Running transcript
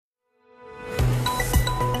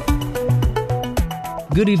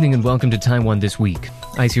Good evening and welcome to Taiwan This Week.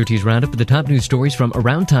 ICRT's roundup of the top news stories from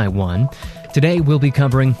around Taiwan. Today we'll be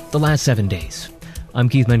covering the last 7 days. I'm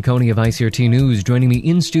Keith Manconi of ICRT News. Joining me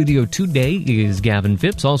in studio today is Gavin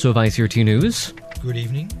Phipps, also of ICRT News. Good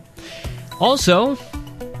evening. Also,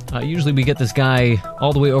 usually we get this guy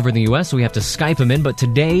all the way over in the U.S., so we have to Skype him in, but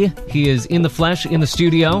today he is in the flesh, in the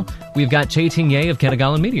studio. We've got Che Ting-Ye of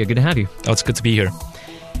Ketagalan Media. Good to have you. Oh, it's good to be here.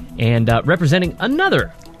 And representing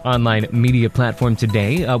another online media platform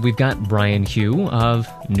today, we've got Brian Hugh of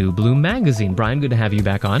New Bloom Magazine. Brian, good to have you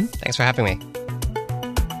back on. Thanks for having me.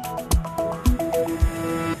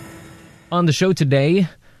 On the show today,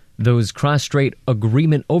 those cross-Strait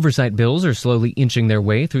agreement oversight bills are slowly inching their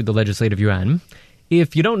way through the legislative yuan.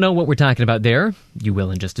 If you don't know what we're talking about there, you will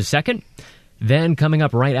in just a second. Then coming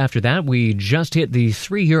up right after that, we just hit the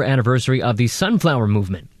 3-year anniversary of the Sunflower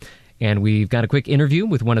Movement. And we've got a quick interview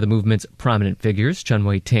with one of the movement's prominent figures,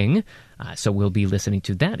 Chun-Wei Ting. So we'll be listening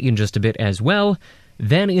to that in just a bit as well.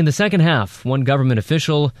 Then in the second half, one government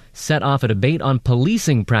official set off a debate on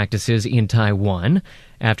policing practices in Taiwan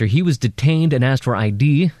after he was detained and asked for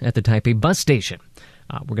ID at the Taipei bus station.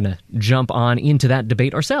 We're going to jump on into that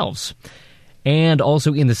debate ourselves. And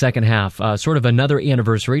also in the second half, sort of another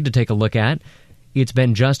anniversary to take a look at. It's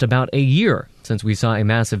been just about a year since we saw a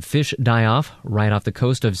massive fish die-off right off the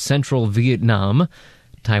coast of central Vietnam.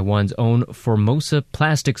 Taiwan's own Formosa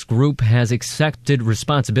Plastics Group has accepted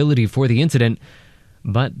responsibility for the incident,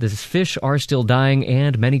 but the fish are still dying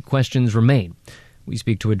and many questions remain. We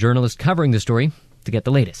speak to a journalist covering the story to get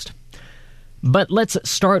the latest. But let's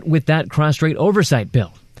start with that cross-Strait oversight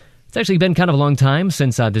bill. It's actually been kind of a long time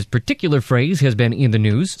since this particular phrase has been in the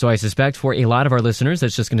news, so I suspect for a lot of our listeners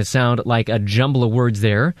that's just going to sound like a jumble of words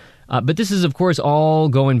there. But this is, of course, all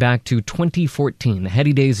going back to 2014, the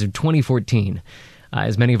heady days of 2014.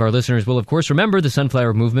 As many of our listeners will, of course, remember, the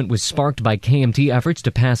Sunflower Movement was sparked by KMT efforts to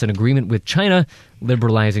pass an agreement with China,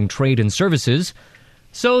 liberalizing trade and services.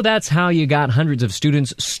 So that's how you got hundreds of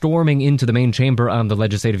students storming into the main chamber of the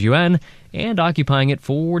Legislative Yuan and occupying it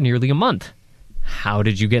for nearly a month. How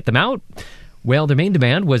did you get them out? Well, their main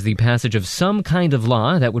demand was the passage of some kind of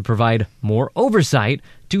law that would provide more oversight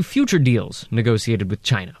to future deals negotiated with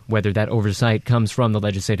China, whether that oversight comes from the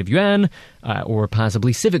Legislative Yuan or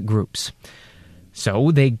possibly civic groups. So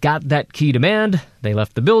they got that key demand, they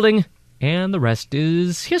left the building, and the rest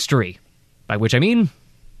is history. By which I mean,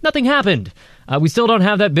 nothing happened. We still don't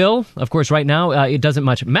have that bill. Of course, right now, it doesn't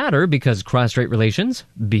much matter because cross-strait relations,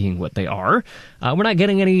 being what they are, we're not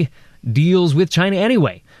getting any deals with China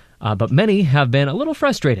anyway. But many have been a little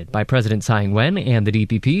frustrated by President Tsai Ing-wen and the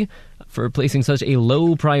DPP for placing such a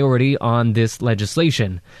low priority on this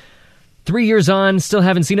legislation. 3 years on, still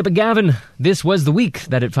haven't seen it, but Gavin, this was the week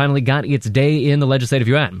that it finally got its day in the Legislative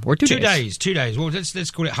Yuan. Or 2 days. 2 days. Well, let's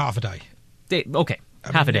call it half a day. Okay,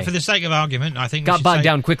 half a day. For the sake of argument, I think got bogged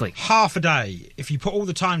down quickly. Half a day. If you put all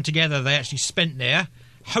the time together they actually spent there,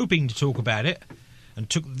 hoping to talk about it, and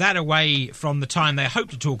took that away from the time they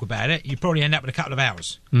hoped to talk about it, you'd probably end up with a couple of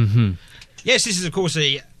hours. Mm-hmm. Yes, this is, of course,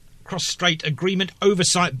 a cross-strait agreement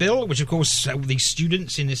oversight bill, which, of course, the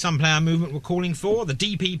students in the Sunflower Movement were calling for, the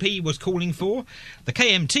DPP was calling for, the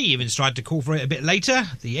KMT even tried to call for it a bit later,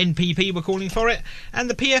 the NPP were calling for it, and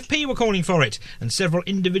the PFP were calling for it, and several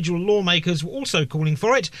individual lawmakers were also calling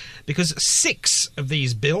for it, because 6 of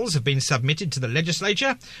these bills have been submitted to the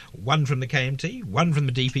legislature, 1 from the KMT, 1 from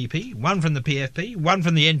the DPP, 1 from the PFP, 1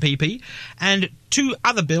 from the NPP, and 2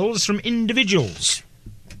 other bills from individuals.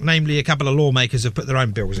 Namely, a couple of lawmakers have put their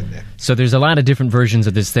own bills in there. So there's a lot of different versions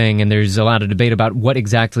of this thing, and there's a lot of debate about what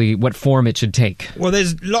form it should take. Well,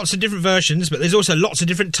 there's lots of different versions, but there's also lots of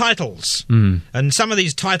different titles. And some of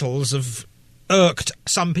these titles have irked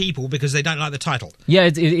some people because they don't like the title. Yeah,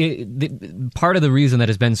 part of the reason that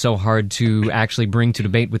has been so hard to actually bring to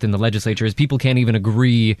debate within the legislature is people can't even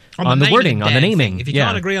agree on the wording, on the naming. If you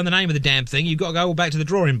can't agree on the name of the damn thing, you've got to go all back to the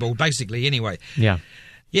drawing board, basically, anyway. Yeah.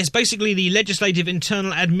 Yes, basically the Legislative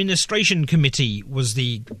Internal Administration Committee was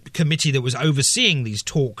the committee that was overseeing these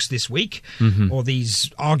talks this week, or these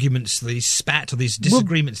arguments, these spat, or these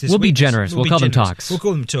disagreements this week. We'll be generous. We'll call them talks. We'll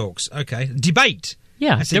call them talks, okay. Debate.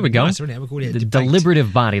 Yeah, there we go. Nice, we'll call it the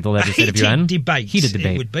deliberative body, the Legislative Yuan. Heated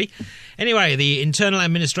debate. It would be. Anyway, the Internal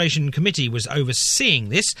Administration Committee was overseeing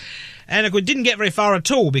this, and it didn't get very far at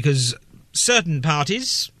all because certain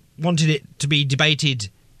parties wanted it to be debated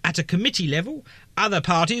at a committee level. Other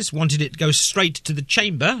parties wanted it to go straight to the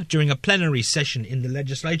chamber during a plenary session in the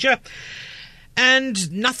legislature.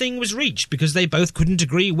 And nothing was reached because they both couldn't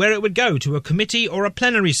agree where it would go, to a committee or a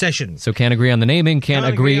plenary session. So can't agree on the naming, can't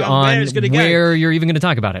agree on where you're even going to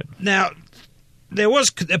talk about it. Now, there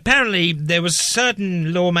was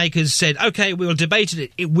certain lawmakers said, okay, we'll debate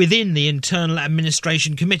it within the Internal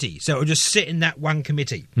Administration Committee, so it'll just sit in that one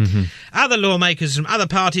committee. Other lawmakers from other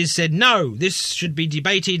parties said, no, this should be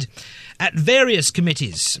debated at various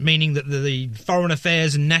committees, meaning that the Foreign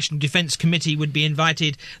Affairs and National Defence Committee would be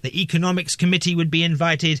invited, the Economics Committee would be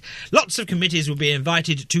invited, lots of committees would be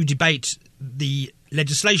invited to debate the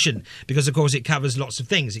legislation, because of course it covers lots of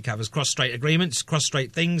things. It covers cross-strait agreements,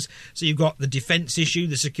 cross-strait things, so you've got the defence issue,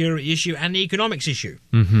 the security issue and the economics issue.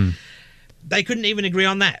 They couldn't even agree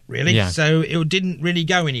on that, really, so it didn't really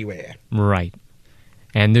go anywhere. Right.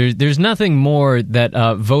 And there's nothing more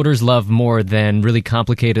that voters love more than really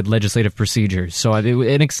complicated legislative procedures. So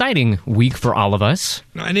an exciting week for all of us.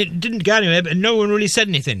 And it didn't go anywhere, but no one really said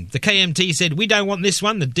anything. The KMT said, we don't want this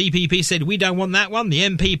one. The DPP said, we don't want that one. The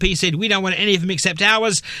MPP said, we don't want any of them except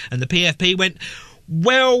ours. And the PFP went,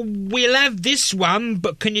 well, we'll have this one,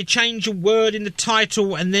 but can you change a word in the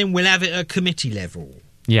title and then we'll have it at committee level?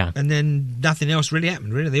 Yeah. And then nothing else really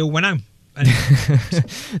happened, really. They all went home.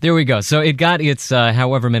 There we go. So it got its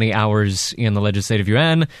however many hours in the Legislative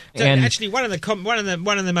Yuan. So and actually, one of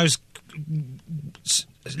the most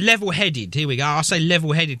level-headed, here we go, I'll say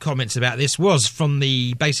level-headed comments about this was from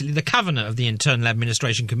basically the Governor of the Internal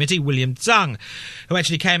Administration Committee, William Tsang, who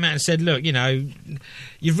actually came out and said, look,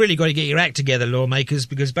 you've really got to get your act together, lawmakers,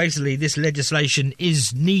 because basically this legislation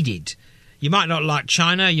is needed. You might not like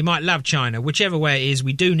China, you might love China, whichever way it is,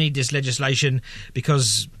 we do need this legislation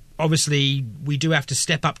because obviously we do have to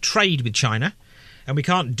step up trade with China, and we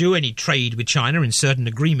can't do any trade with China in certain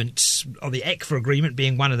agreements, or the ECFA agreement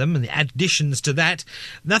being one of them, and the additions to that.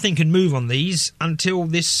 Nothing can move on these until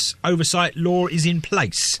this oversight law is in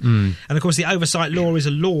place. And of course the oversight law is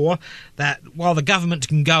a law that, while the government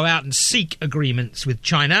can go out and seek agreements with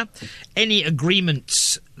China, any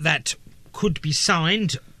agreements that could be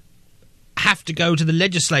signed have to go to the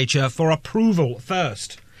legislature for approval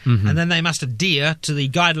first. And then they must adhere to the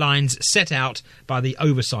guidelines set out by the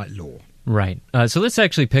oversight law. Right. So let's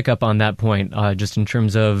actually pick up on that point, just in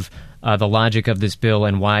terms of the logic of this bill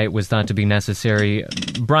and why it was thought to be necessary.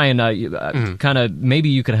 Brian, kind of maybe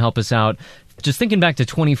you could help us out. Just thinking back to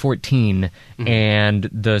 2014 and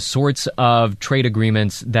the sorts of trade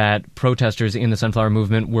agreements that protesters in the Sunflower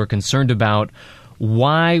Movement were concerned about,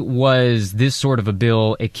 why was this sort of a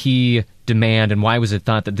bill a key demand, and why was it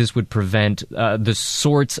thought that this would prevent the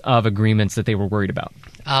sorts of agreements that they were worried about?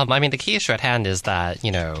 The key issue at hand is that,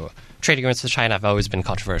 trade agreements with China have always been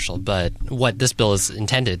controversial, but what this bill is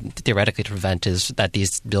intended theoretically to prevent is that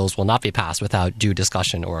these bills will not be passed without due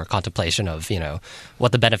discussion or contemplation of,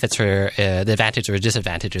 what the benefits or the advantages or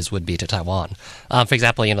disadvantages would be to Taiwan. For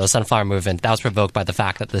example, the Sunflower Movement, that was provoked by the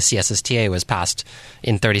fact that the CSSTA was passed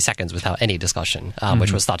in 30 seconds without any discussion,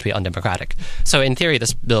 which was thought to be undemocratic. So in theory,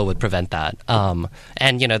 this bill would prevent that.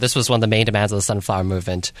 This was one of the main demands of the Sunflower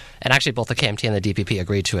Movement, and actually both the KMT and the DPP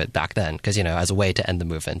agreed to it back then because, as a way to end the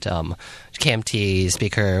movement. KMT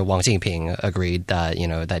Speaker Wang Jinping agreed that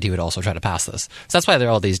that he would also try to pass this. So that's why there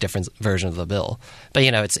are all these different versions of the bill. But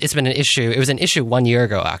it's been an issue. It was an issue 1 year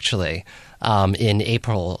ago actually, in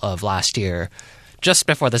April of last year, just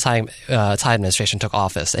before the Tsai administration took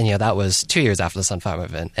office, and that was 2 years after the Sunflower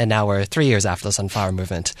Movement, and now we're 3 years after the Sunflower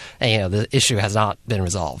Movement, and the issue has not been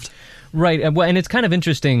resolved. Right. And it's kind of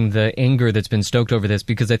interesting, the anger that's been stoked over this,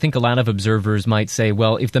 because I think a lot of observers might say,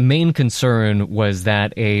 well, if the main concern was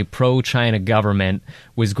that a pro-China government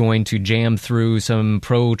was going to jam through some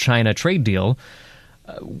pro-China trade deal,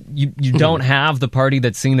 you don't have the party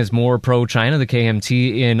that's seen as more pro-China, the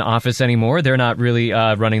KMT, in office anymore. They're not really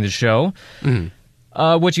running the show.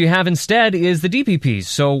 What you have instead is the DPP.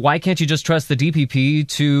 So why can't you just trust the DPP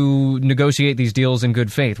to negotiate these deals in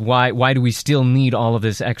good faith? Why do we still need all of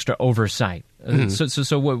this extra oversight?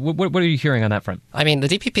 So what are you hearing on that front? The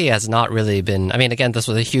DPP has not really been... again, this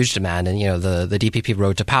was a huge demand, and, the DPP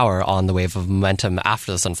rode to power on the wave of momentum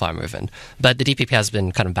after the Sunflower Movement. But the DPP has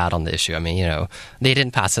been kind of bad on the issue. They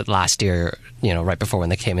didn't pass it last year, right before when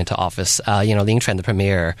they came into office. Ling Chuan, the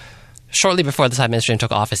premier, shortly before the Tsai administration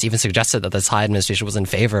took office, even suggested that the Tsai administration was in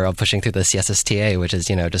favor of pushing through the CSSTA, which is,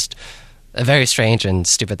 just a very strange and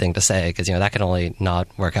stupid thing to say, because, that can only not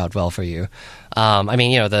work out well for you.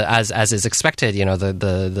 As is expected,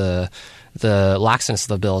 the laxness of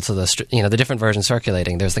the bill to the different versions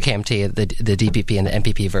circulating. There's the KMT, the DPP, and the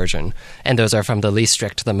MPP version, and those are from the least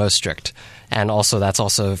strict to the most strict. And also that's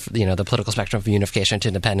also the political spectrum from unification to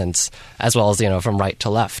independence, as well as from right to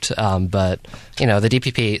left. But the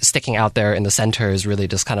DPP sticking out there in the center is really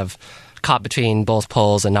just kind of caught between both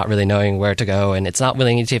poles and not really knowing where to go, and it's not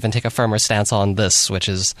willing to even take a firmer stance on this, which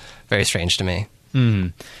is very strange to me.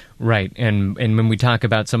 Right, and when we talk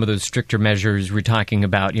about some of those stricter measures, we're talking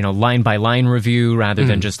about, line-by-line review rather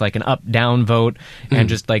than just like an up-down vote, and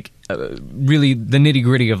just like really the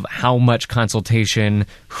nitty-gritty of how much consultation,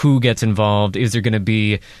 who gets involved, is there going to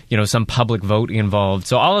be, some public vote involved.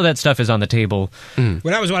 So all of that stuff is on the table. Well,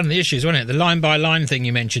 that was one of the issues, wasn't it? The line-by-line thing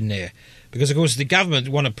you mentioned there. Because, of course, the government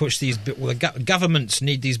want to push these... Well, the governments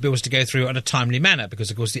need these bills to go through in a timely manner because,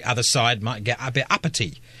 of course, the other side might get a bit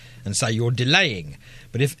uppity and say you're delaying.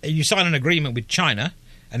 But if you sign an agreement with China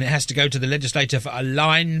and it has to go to the legislature for a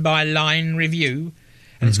line-by-line review,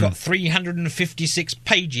 and it's got 356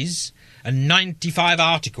 pages and 95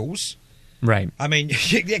 articles... Right. I mean,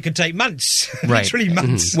 it could take months, right. literally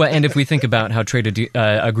months. Well, and if we think about how trade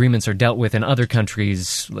agreements are dealt with in other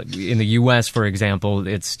countries, in the U.S., for example,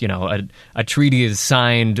 it's, a treaty is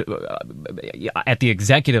signed at the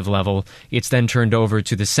executive level. It's then turned over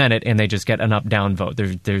to the Senate, and they just get an up-down vote.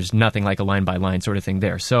 There's nothing like a line-by-line sort of thing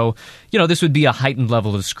there. So, this would be a heightened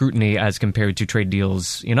level of scrutiny as compared to trade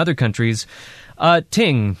deals in other countries.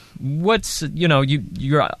 Ting, what's,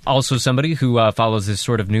 you're also somebody who follows this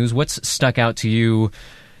sort of news. What's stuck out to you,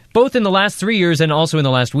 both in the last 3 years and also in the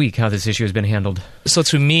last week, how this issue has been handled? So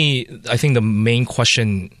to me, I think the main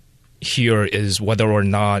question here is whether or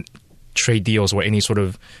not trade deals or any sort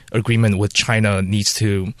of agreement with China needs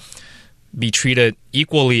to be treated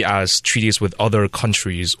equally as treaties with other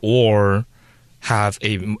countries or have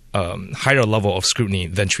a higher level of scrutiny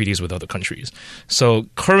than treaties with other countries. So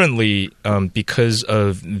currently, because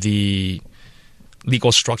of the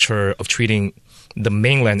legal structure of treating the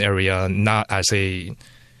mainland area not as a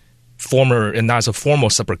formal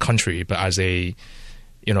separate country, but as a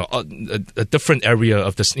different area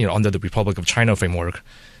of this, under the Republic of China framework,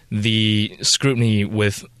 the scrutiny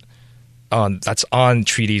that's on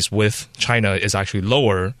treaties with China is actually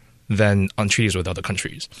lower than on treaties with other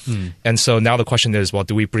countries. And so now the question is, well,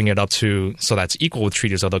 do we bring it up so that's equal with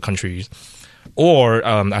treaties with other countries? Or,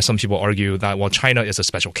 as some people argue, that, well, China is a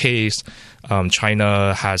special case.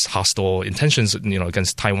 China has hostile intentions,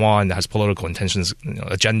 against Taiwan, has political intentions,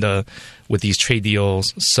 agenda with these trade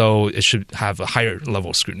deals. So it should have a higher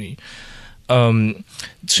level of scrutiny. To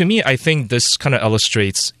me, I think this kind of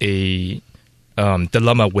illustrates a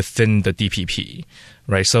dilemma within the DPP.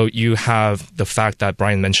 Right, so you have the fact that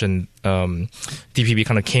Brian mentioned DPP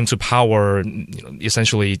kind of came to power,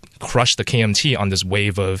 essentially crushed the KMT on this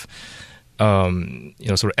wave of,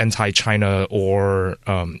 sort of anti-China or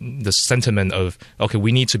the sentiment of, okay,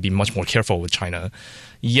 we need to be much more careful with China.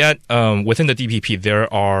 Yet within the DPP,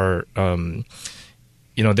 there are,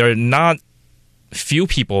 there are not few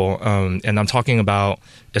people, and I'm talking about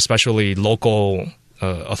especially local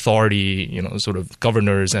authority, sort of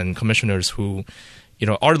governors and commissioners who,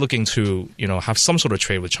 are looking to, have some sort of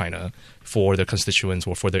trade with China for their constituents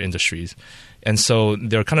or for their industries. And so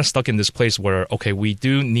they're kind of stuck in this place where, okay, we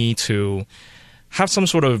do need to have some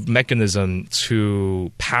sort of mechanism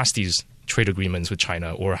to pass these trade agreements with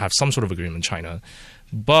China or have some sort of agreement with China.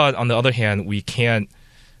 But on the other hand, we can't,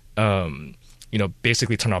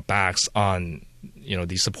 basically turn our backs on,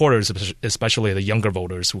 these supporters, especially the younger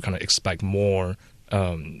voters who kind of expect more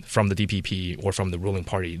from the DPP or from the ruling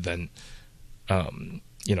party than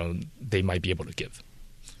they might be able to give.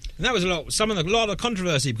 And that was a lot of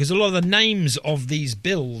controversy because a lot of the names of these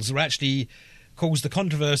bills were actually caused the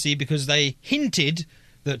controversy because they hinted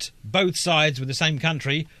that both sides were the same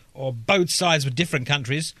country or both sides were different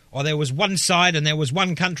countries, or there was one side and there was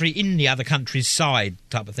one country in the other country's side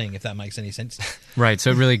type of thing, if that makes any sense. Right,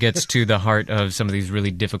 so it really gets to the heart of some of these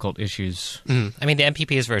really difficult issues. I mean, the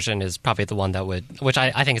MPP's version is probably the one that which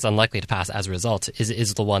I think is unlikely to pass as a result,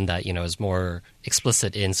 is the one that, is more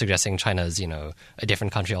explicit in suggesting China's, a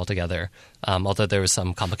different country altogether, although there was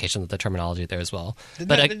some complication with the terminology there as well. Wasn't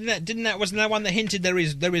that one that hinted there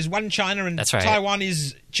is one China and that's right. Taiwan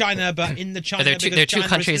is China, but in the China... There are two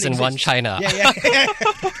countries in one China. Yeah.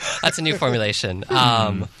 That's a new formulation.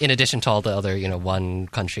 In addition to all the other, one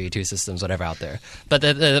country, two systems, whatever out there. But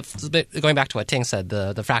going back to what Ting said,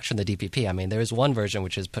 the fraction of the DPP, I mean, there is one version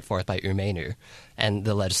which is put forth by Umenu and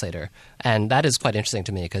the legislator. And that is quite interesting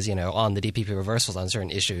to me because, on the DPP reversals on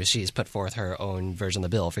certain issues, she's put forth her own version of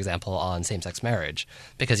the bill, for example, on same-sex marriage.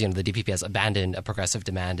 Because, the DPP has abandoned a progressive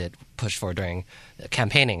demand it pushed for during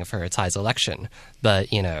campaigning for its side's election. But,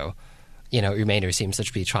 Umenu seems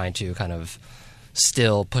to be trying to kind of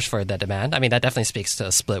still push for that demand. I mean, that definitely speaks to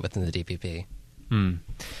a split within the DPP.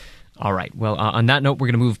 All right. Well, on that note, we're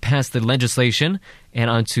going to move past the legislation and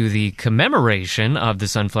onto the commemoration of the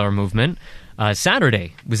Sunflower Movement.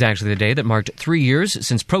 Saturday was actually the day that marked 3 years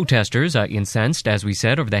since protesters, incensed, as we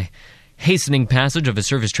said, over the hastening passage of a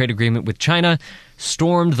service trade agreement with China,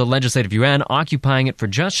 stormed the Legislative Yuan, occupying it for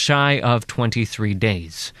just shy of 23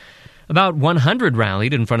 days. About 100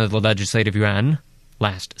 rallied in front of the Legislative Yuan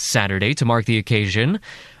last Saturday to mark the occasion.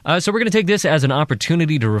 So we're going to take this as an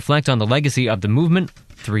opportunity to reflect on the legacy of the movement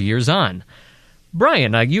 3 years on.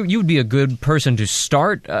 Brian, you'd be a good person to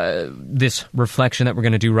start this reflection that we're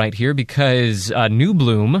going to do right here, because New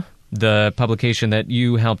Bloom, the publication that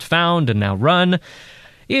you helped found and now run,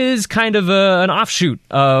 is kind of an offshoot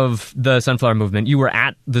of the Sunflower Movement. You were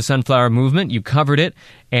at the Sunflower Movement, you covered it,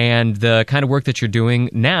 and the kind of work that you're doing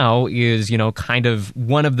now is, kind of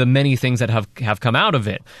one of the many things that have come out of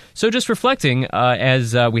it. So just reflecting,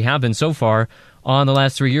 as we have been so far, on the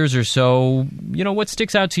last 3 years or so, what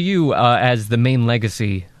sticks out to you as the main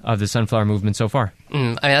legacy of the Sunflower Movement so far?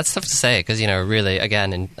 That's tough to say because, really,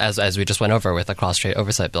 again, and as we just went over with the cross-strait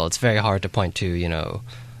oversight bill, it's very hard to point to,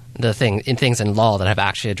 things in law that have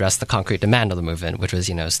actually addressed the concrete demand of the movement, which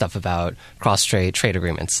was, stuff about cross-strait trade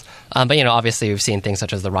agreements. But, obviously we've seen things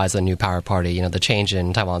such as the rise of the New Power Party, the change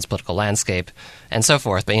in Taiwan's political landscape, and so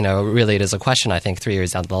forth. But, really it is a question, I think, 3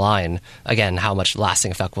 years down the line, again, how much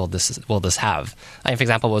lasting effect will this have? For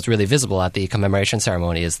example, what's really visible at the commemoration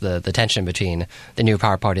ceremony is the tension between the New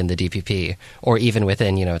Power Party and the DPP, or even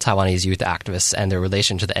within, Taiwanese youth activists and their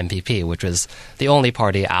relation to the MPP, which was the only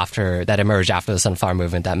party that emerged after the Sunflower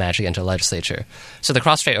Movement that managed to get into the legislature. So the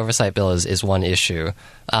cross-strait oversight bill is one issue,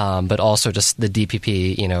 but also just the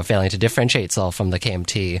DPP, failing to differentiate itself from the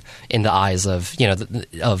KMT in the eyes of,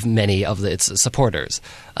 of many of its supporters,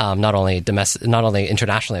 not only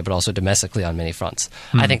internationally but also domestically on many fronts.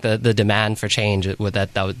 I think the demand for change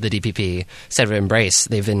that the DPP said would embrace,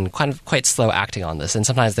 they've been quite slow acting on this, and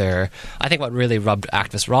sometimes I think what really rubbed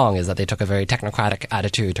activists wrong is that they took a very technocratic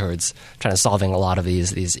attitude towards trying to solving a lot of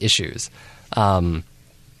these issues.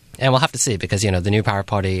 And we'll have to see because, the New Power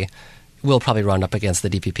Party will probably run up against the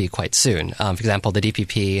DPP quite soon. For example, the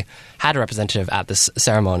DPP had a representative at this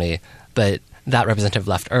ceremony, but that representative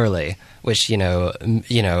left early, which, made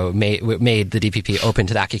the DPP open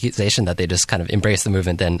to the accusation that they just kind of embraced the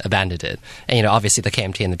movement, then abandoned it. And, obviously the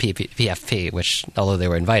KMT and the PFP, which, although they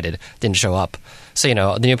were invited, didn't show up. So,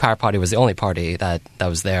 the New Power Party was the only party that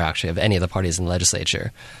was there, actually, of any of the parties in the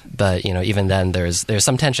legislature. But, even then, there's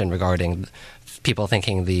some tension regarding people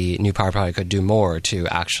thinking the New Power Party could do more to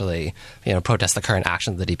actually, protest the current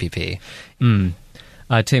actions of the DPP.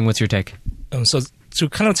 Ting, what's your take? So to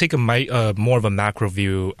kind of take a more of a macro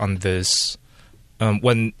view on this,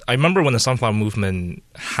 when I remember when the Sunflower Movement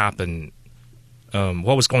happened,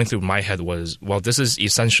 what was going through my head was, well, this is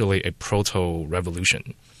essentially a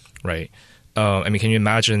proto-revolution, right? Can you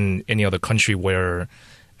imagine any other country where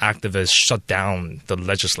activists shut down the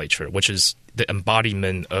legislature, which is the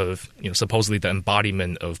embodiment of, supposedly the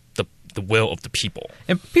embodiment of the will of the people.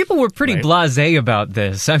 And people were pretty blasé about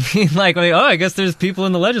this. I guess there's people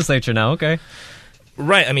in the legislature now, okay.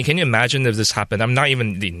 Right. Can you imagine if this happened? I'm not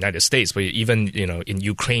even in the United States, but even, in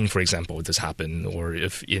Ukraine, for example, if this happened, or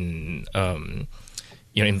if in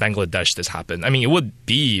Bangladesh this happened. It would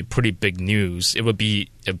be pretty big news. It would be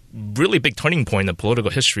a really big turning point in the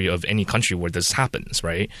political history of any country where this happens,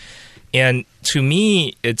 right? And to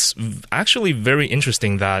me, it's actually very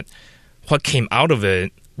interesting that what came out of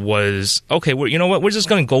it was, okay, we're just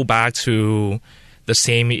going to go back to the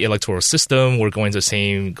same electoral system. We're going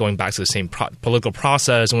back to the same political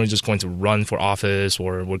process, and we're just going to run for office,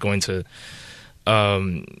 or we're going to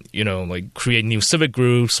create new civic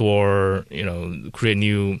groups, or, create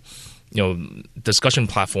new, discussion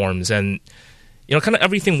platforms. And, kind of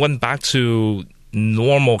everything went back to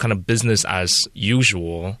normal kind of business as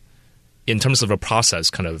usual in terms of a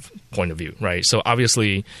process kind of point of view, right? So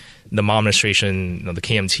obviously the Mao administration, the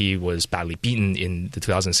KMT was badly beaten in the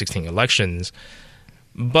 2016 elections.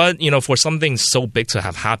 But, for something so big to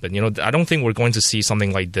have happened, I don't think we're going to see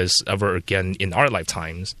something like this ever again in our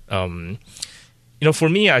lifetimes. For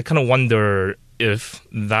me, I kind of wonder if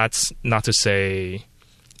that's not to say,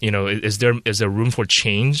 is there room for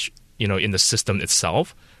change, in the system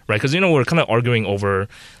itself, right? Because, we're kind of arguing over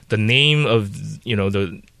the name of,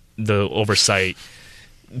 the oversight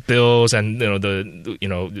bills and,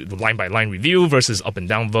 the line by line review versus up and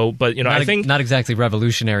down vote. But, I think not exactly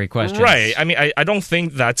revolutionary questions. Right. I don't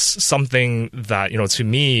think that's something that, to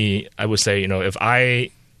me, I would say, if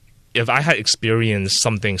I had experienced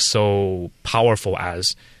something so powerful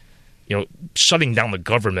as, shutting down the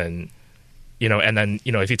government, and then,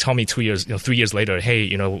 if you tell me 3 years later,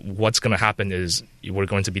 hey, what's going to happen is we're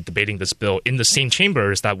going to be debating this bill in the same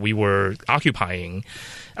chambers that we were occupying,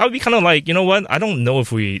 I would be kind of like, what? I don't know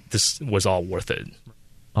if this was all worth it.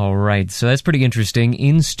 All right, so that's pretty interesting.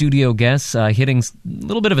 In-studio guests hitting a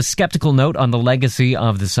little bit of a skeptical note on the legacy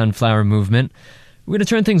of the Sunflower Movement. We're going to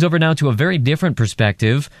turn things over now to a very different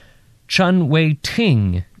perspective. Chen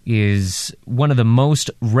Wei-ting is one of the most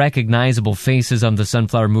recognizable faces of the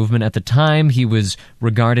Sunflower Movement at the time. He was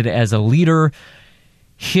regarded as a leader.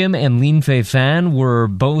 Him and Lin Fei-fan were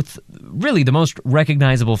both really the most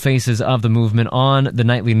recognizable faces of the movement on the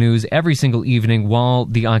nightly news every single evening while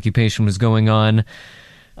the occupation was going on.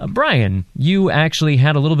 Brian, you actually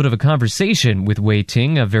had a little bit of a conversation with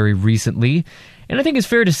Wei-ting very recently, and I think it's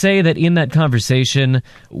fair to say that in that conversation,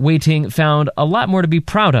 Wei-ting found a lot more to be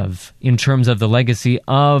proud of in terms of the legacy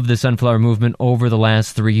of the Sunflower Movement over the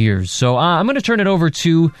last 3 years. So I'm going to turn it over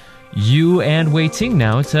to you and Wei-ting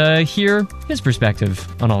now to hear his perspective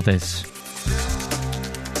on all this.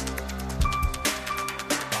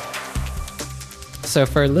 So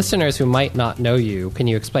for listeners who might not know you, can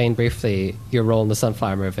you explain briefly your role in the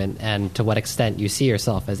Sunflower Movement and to what extent you see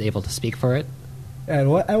yourself as able to speak for it? And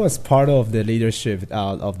I was part of the leadership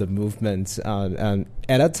of the movement, and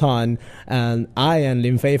at that time, I and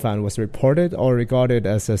Lin Fei-fan was reported or regarded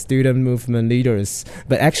as student movement leaders.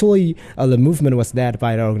 But actually, the movement was led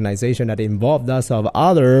by an organization that involved lots of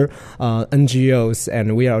other NGOs,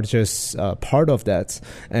 and we are just part of that.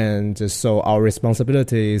 And so our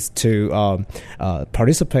responsibility is to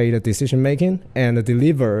participate in decision making and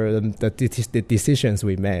deliver the decisions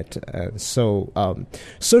we made. So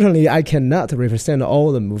certainly, I cannot represent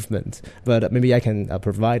all the movement, but maybe I can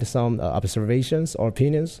provide some observations or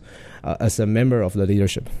opinions as a member of the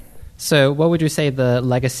leadership. So what would you say the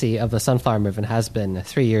legacy of the Sunflower Movement has been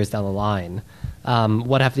 3 years down the line?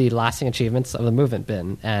 What have the lasting achievements of the movement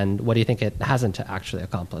been, and what do you think it hasn't actually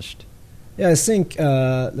accomplished? Yeah, I think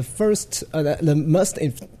the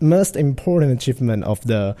most important achievement of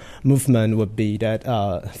the movement would be that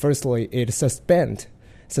firstly, it suspended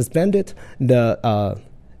the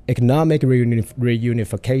economic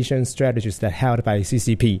reunification strategies that held by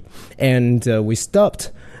CCP, and we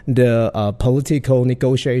stopped the political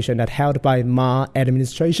negotiation that held by Ma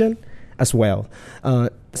administration as well.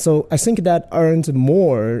 So I think that earned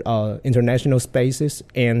more international spaces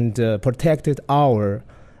and protected our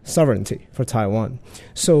sovereignty for Taiwan.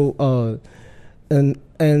 So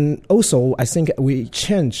and also I think we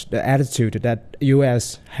changed the attitude that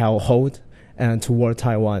U.S. hold and toward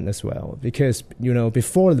Taiwan as well, because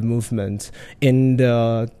before the movement, in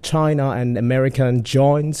the China and American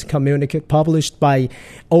joint communique published by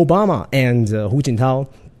Obama and Hu Jintao,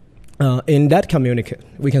 in that communique,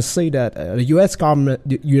 we can see that the U.S.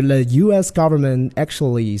 government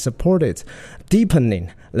actually supported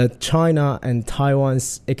deepening the China and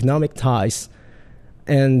Taiwan's economic ties,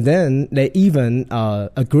 and then they even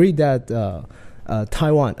agreed that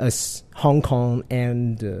Taiwan, as Hong Kong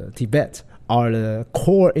and Tibet, are the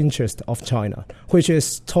core interest of China, which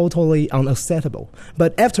is totally unacceptable.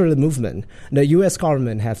 But after the movement, the U.S.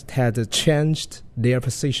 government had changed their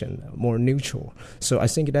position, more neutral. So I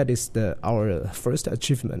think that is our first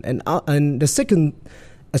achievement. And the second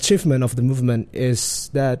achievement of the movement is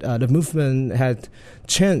that the movement had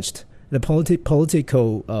changed the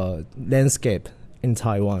political landscape in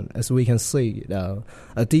Taiwan. As we can see,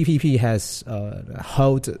 DPP has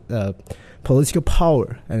held political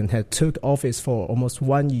power and had took office for almost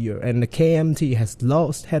 1 year, and the KMT had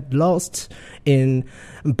lost in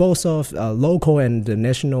both of local and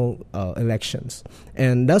national elections,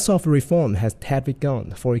 and lots of reform had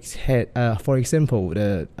begun. For example,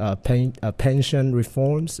 the pension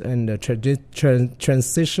reforms and the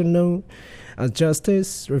transitional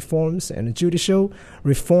justice reforms and judicial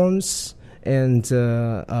reforms. And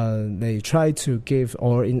they try to give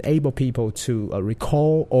or enable people to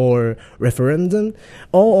recall or referendum.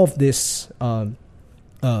 All of this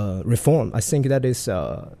reform, I think that is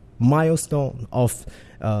a milestone of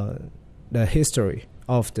the history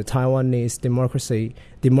of the Taiwanese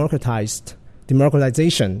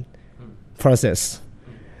democratization process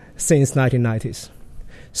since 1990s.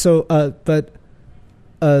 So, but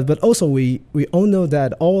also we all know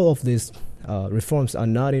that all of these reforms are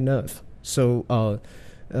not enough. So,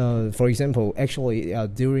 for example, actually,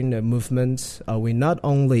 during the movement, we not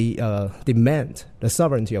only demand the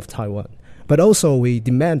sovereignty of Taiwan, but also we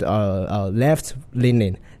demand a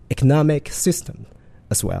left-leaning economic system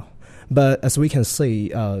as well. But as we can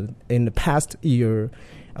see, in the past year,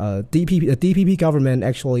 the DPP government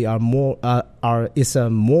actually is a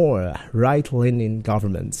more right-leaning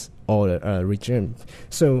government or regime.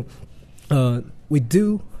 So we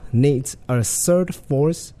do need a third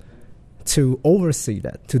force to oversee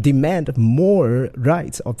that, to demand more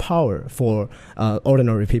rights or power for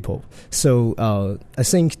ordinary people. So I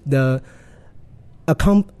think the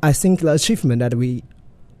I think the achievement that we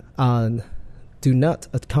do not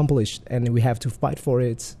accomplish, and we have to fight for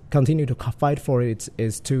it, continue to fight for it,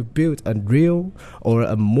 is to build a real or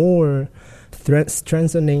a more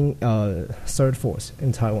strengthening third force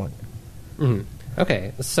in Taiwan. Mm-hmm.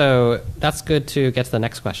 Okay, so that's good to get to the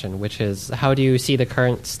next question, which is how do you see the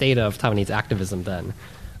current state of Taiwanese activism then?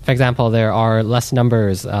 For example, there are less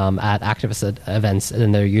numbers at activist events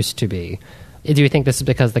than there used to be. Do you think this is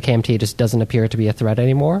because the KMT just doesn't appear to be a threat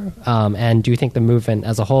anymore? And do you think the movement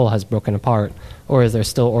as a whole has broken apart, or is there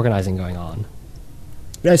still organizing going on?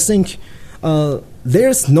 I think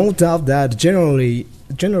there's no doubt that generally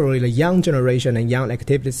the young generation and young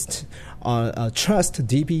activists trust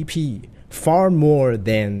DPP far more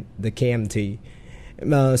than the KMT.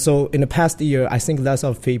 So in the past year, I think lots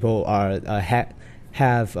of people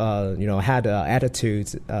have had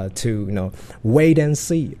attitudes to wait and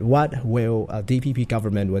see what will DPP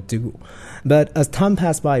government will do. But as time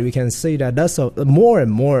passed by, we can see that more and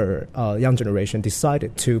more young generation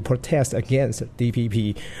decided to protest against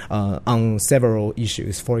DPP on several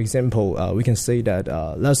issues. For example, we can see that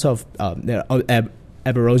lots of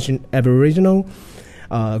Aboriginal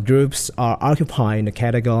groups are occupying the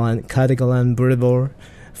Katagolan Boulevard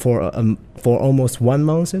for almost 1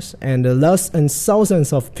 month, and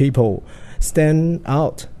thousands of people stand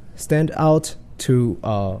out to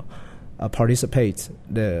participate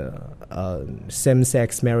the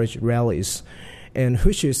same-sex marriage rallies, and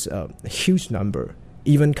which is a huge number,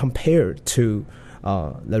 even compared to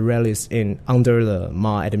the rallies under the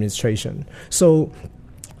Ma administration. So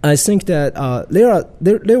I think that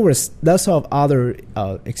there was lots of other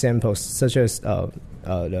examples, such as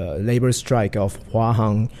the labor strike of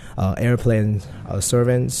Huahang airplane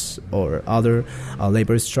servants, or other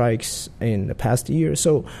labor strikes in the past year.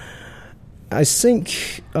 So I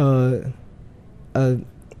think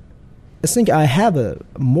I have a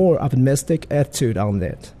more optimistic attitude on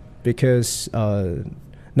that, because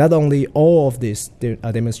not only all of these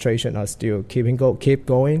demonstrations are still keeping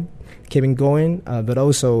going, but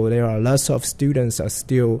also there are lots of students are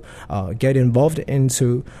still get involved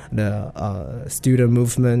into the student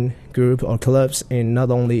movement group or clubs in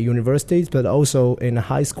not only universities but also in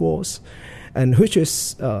high schools, and which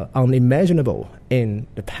is unimaginable in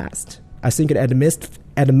the past. I think the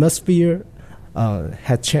atmosphere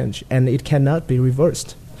had changed, and it cannot be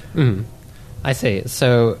reversed. Mm. I see.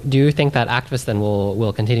 So do you think that activists then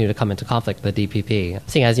will continue to come into conflict with the DPP,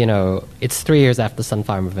 seeing as, it's 3 years after the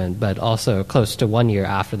Sunflower Movement, but also close to 1 year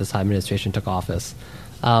after this administration took office?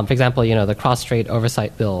 For example, the cross-Strait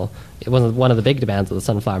oversight bill, it was one of the big demands of the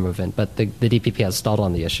Sunflower Movement, but the DPP has stalled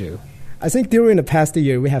on the issue. I think during the past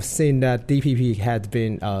year, we have seen that DPP had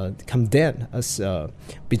been condemned as a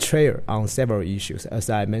betrayer on several issues, as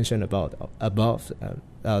I mentioned above.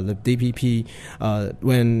 The DPP,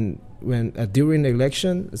 when during the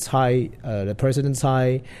election, the President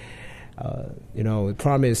Tsai,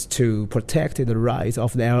 promised to protect the rights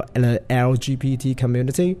of the LGBT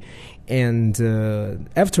community, and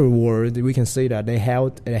afterward, we can see that they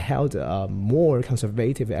held a more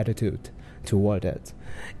conservative attitude toward it.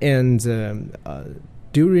 And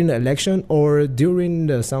during the election or during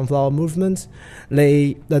the Sunflower Movement,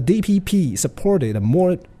 the DPP supported a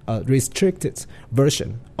more restricted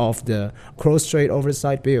version of the cross-Strait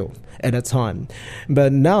oversight bill at that time.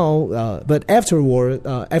 But now, afterward,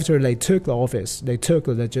 after they took the office, they took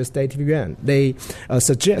the legislative yuan, they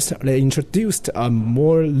introduced a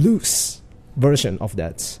more loose version of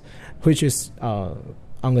that, which is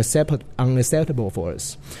unacceptable for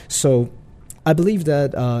us. So I believe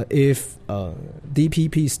that if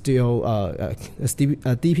DPP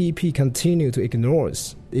DPP continue to ignore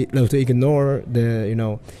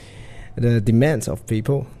the demands of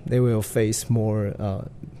people, they will face more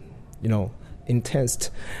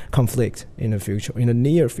intense conflict in the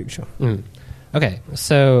near future. Mm. Okay,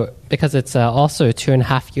 so because it's also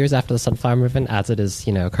 2.5 years after the Sunflower Movement, as it is,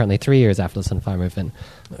 currently 3 years after the Sunflower Movement,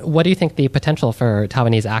 what do you think the potential for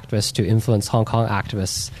Taiwanese activists to influence Hong Kong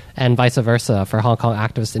activists, and vice versa, for Hong Kong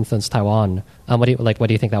activists to influence Taiwan? What do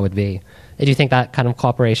you think that would be? Do you think that kind of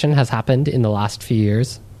cooperation has happened in the last few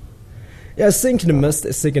years? Yeah, I think the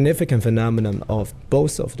most significant phenomenon of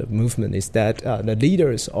both of the movement is that the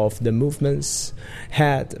leaders of the movements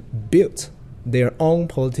had built their own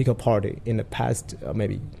political party in the past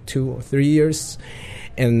maybe 2 or 3 years,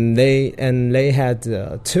 and they had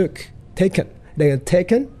taken they have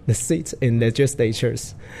taken the seats in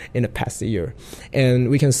legislatures in the past year. And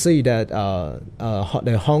we can see that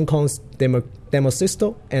the Hong Kong's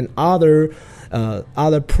Demosisto and other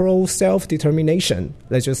pro-self-determination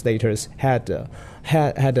legislators had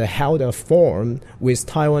held a forum with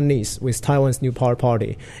Taiwan's New Power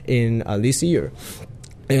Party in this year.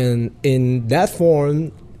 And in that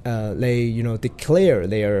forum, they declare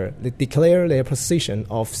their position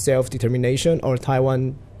of self-determination or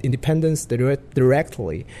Taiwan independence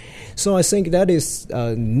directly. So I think that is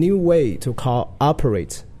a new way to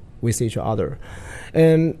cooperate with each other.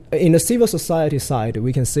 And in the civil society side,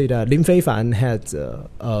 we can see that Lin Feifan had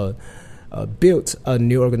built a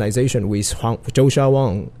new organization with Zhou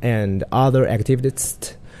Xiaowang and other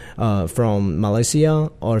activists from Malaysia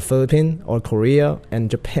or Philippines or Korea and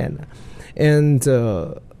Japan. And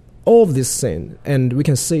all of this thing, and we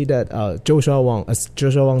can see that Zhou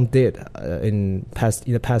Xiaowang did in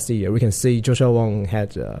the past year. We can see Zhou Xiaowang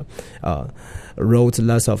had wrote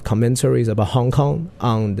lots of commentaries about Hong Kong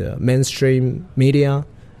on the mainstream media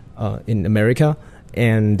in America,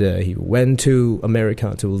 and he went to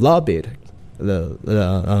America to lobby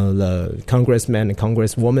the congressman and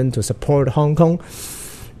congresswoman to support Hong Kong.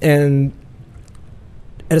 And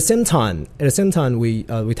at the same time, we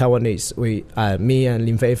Taiwanese, me and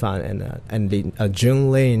Lin Feifan and Jun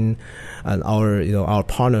Lin, and our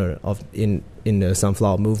partner in the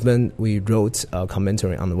Sunflower Movement, we wrote a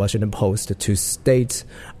commentary on the Washington Post to state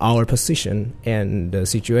our position and the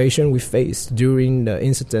situation we faced during the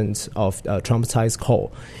incident of Traumatized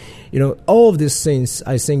call. All of these things,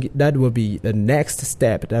 I think that will be the next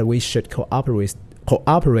step that we should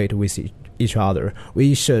cooperate with each other.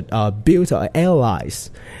 We should build ally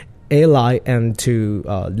and to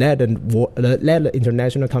let the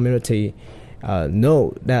international community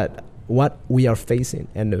know that what we are facing,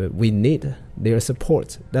 and we need their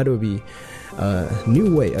support. That will be a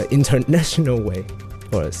new way, an international way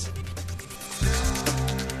for us.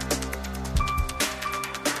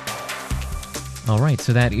 All right,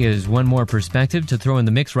 so that is one more perspective to throw in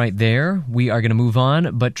the mix right there. We are going to move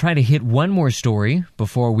on, but try to hit one more story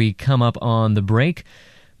before we come up on the break.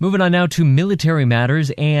 Moving on now to military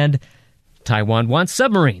matters, and Taiwan wants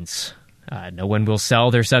submarines. No one will sell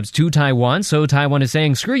their subs to Taiwan, so Taiwan is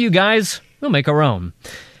saying, screw you guys, we'll make our own.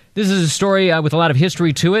 This is a story with a lot of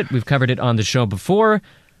history to it. We've covered it on the show before,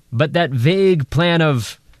 but that vague plan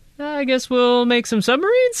of, I guess we'll make some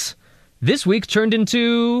submarines, this week turned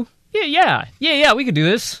into, yeah, we could do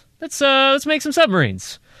this. Let's make some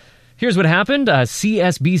submarines. Here's what happened.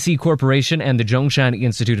 CSBC Corporation and the Zhongshan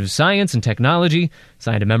Institute of Science and Technology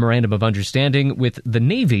signed a memorandum of understanding with the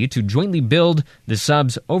Navy to jointly build the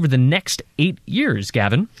subs over the next 8 years,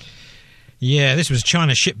 Gavin. Yeah, this was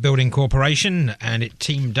China Shipbuilding Corporation, and it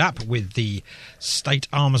teamed up with the state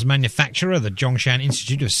arms manufacturer, the Zhongshan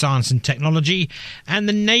Institute of Science and Technology, and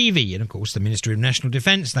the Navy, and of course the Ministry of National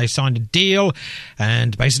Defence. They signed a deal,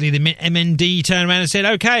 and basically the MND turned around and said,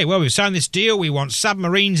 OK, well, we've signed this deal, we want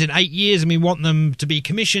submarines in 8 years, and we want them to be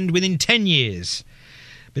commissioned within 10 years.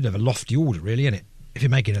 Bit of a lofty order, really, isn't it? If you're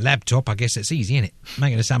making a laptop, I guess that's easy, isn't it?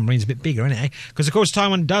 Making a submarine's a bit bigger, isn't it? Because, of course,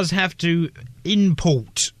 Taiwan does have to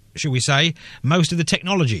import, shall we say, most of the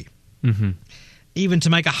technology, even to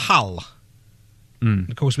make a hull.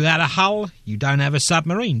 Of course, without a hull, you don't have a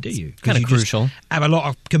submarine, do you? Kind of crucial. Just have a lot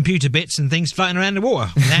of computer bits and things floating around the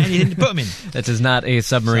water without anything to put them in. That is not a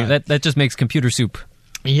submarine. So, that just makes computer soup.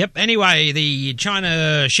 Yep. Anyway, the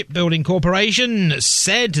China Shipbuilding Corporation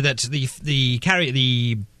said that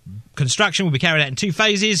the construction will be carried out in 2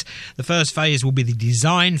 phases. The first phase will be the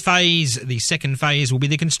design phase. The second phase will be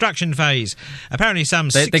the construction phase. Apparently,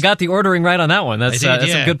 they got the ordering right on that one. That's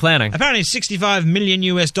some good planning. Apparently, $65 million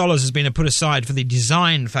has been put aside for the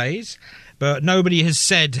design phase, but nobody has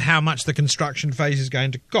said how much the construction phase is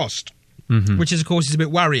going to cost, which, of course, is a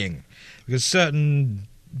bit worrying because certain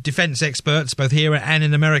defence experts, both here and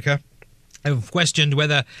in America, have questioned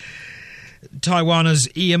whether Taiwan has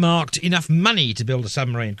earmarked enough money to build a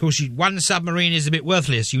submarine. Of course, one submarine is a bit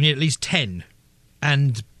worthless. You need at least 10.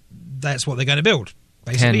 And that's what they're going to build.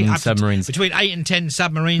 Basically, 10 submarines. Between 8 and 10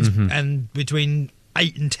 submarines and between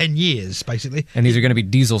 8 and 10 years, basically. And these are going to be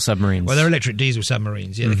diesel submarines. Well, they're electric diesel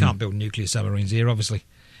submarines. Yeah, they can't build nuclear submarines here, obviously.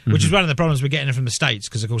 Which is one of the problems we're getting from the States,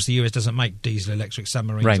 because, of course, the US doesn't make diesel-electric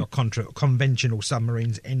submarines or conventional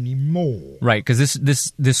submarines anymore. Right, because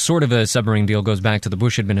this sort of a submarine deal goes back to the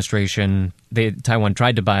Bush administration. Taiwan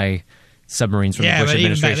tried to buy submarines from the Bush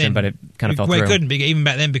administration, but it kind of fell through. It couldn't be, even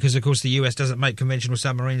back then, because, of course, the US doesn't make conventional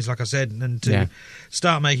submarines, like I said, and to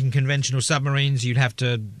start making conventional submarines, you'd have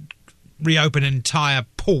to reopen an entire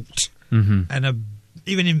port. And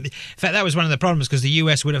in fact, that was one of the problems, because the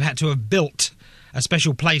US would have had to have built a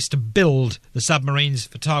special place to build the submarines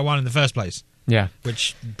for Taiwan in the first place. Yeah.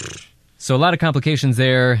 Which... So a lot of complications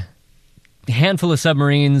there. A handful of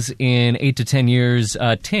submarines in 8 to 10 years.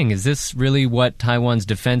 Ting, is this really what Taiwan's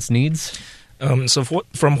defense needs?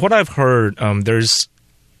 From what I've heard, there's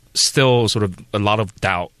still sort of a lot of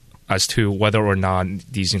doubt as to whether or not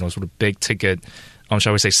these, sort of big ticket,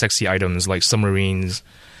 shall we say, sexy items like submarines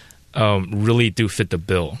really do fit the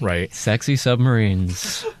bill, right? Sexy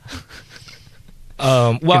submarines.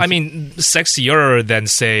 Well, I mean, sexier than,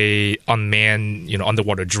 say, unmanned,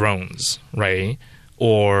 underwater drones, right?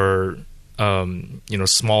 Or,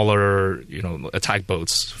 smaller, attack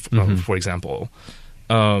boats, for example.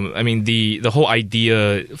 I mean, the whole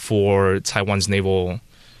idea for Taiwan's naval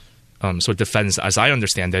sort of defense, as I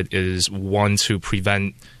understand it, is one, to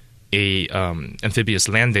prevent a amphibious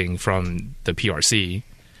landing from the PRC,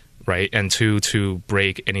 right? And two, to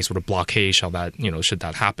break any sort of blockade should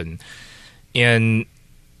that happen. And,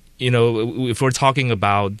 if we're talking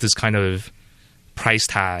about this kind of price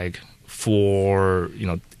tag for,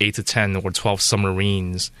 8 to 10 or 12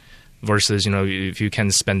 submarines versus, if you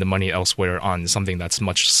can spend the money elsewhere on something that's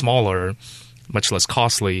much smaller, much less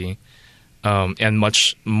costly, and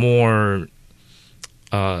much more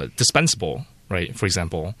dispensable, right? For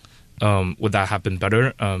example, would that have been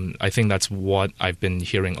better? I think that's what I've been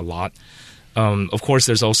hearing a lot. Of course,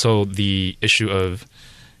 there's also the issue of,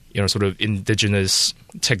 sort of indigenous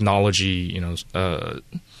technology,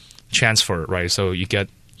 transfer, right? So you get,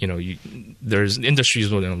 there's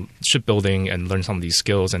industries with shipbuilding and learn some of these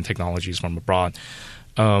skills and technologies from abroad.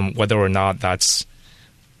 Whether or not that's,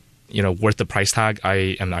 worth the price tag,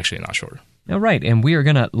 I am actually not sure. All right, and we are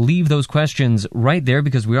going to leave those questions right there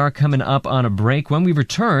because we are coming up on a break. When we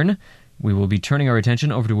return, we will be turning our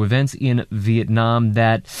attention over to events in Vietnam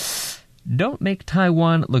that don't make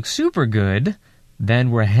Taiwan look super good. Then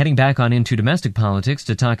we're heading back on into domestic politics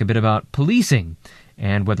to talk a bit about policing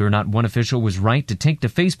and whether or not one official was right to take to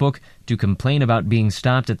Facebook to complain about being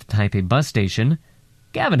stopped at the Taipei bus station.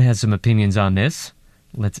 Gavin has some opinions on this.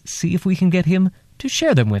 Let's see if we can get him to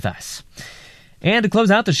share them with us. And to close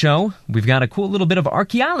out the show, we've got a cool little bit of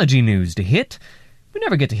archaeology news to hit. We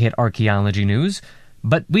never get to hit archaeology news,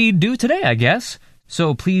 but we do today, I guess.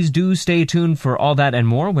 So please do stay tuned for all that and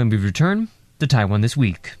more when we return to Taiwan This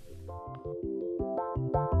Week.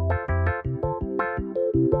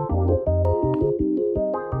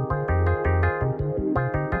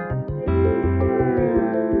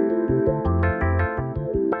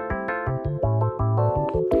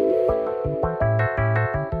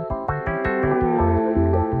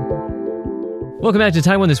 Welcome back to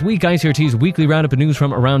Taiwan This Week, ICRT's weekly roundup of news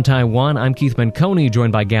from around Taiwan. I'm Keith Manconi,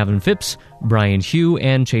 joined by Gavin Phipps, Brian Hugh,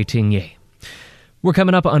 and Che-Ting Ye. We're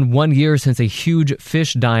coming up on 1 year since a huge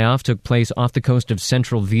fish die-off took place off the coast of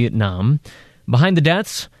central Vietnam. Behind the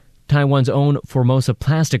deaths, Taiwan's own Formosa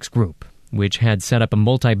Plastics Group, which had set up a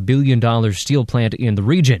multi-billion-dollar steel plant in the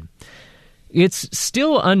region. It's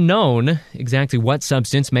still unknown exactly what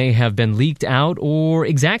substance may have been leaked out or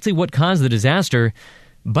exactly what caused the disaster.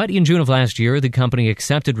 But in June of last year, the company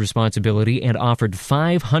accepted responsibility and offered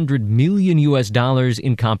 $500 million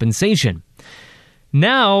in compensation.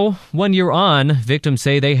 Now, 1 year on, victims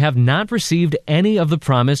say they have not received any of the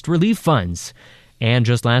promised relief funds. And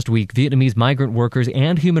just last week, Vietnamese migrant workers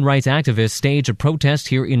and human rights activists staged a protest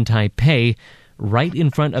here in Taipei, right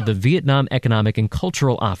in front of the Vietnam Economic and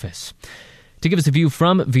Cultural Office. To give us a view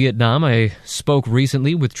from Vietnam, I spoke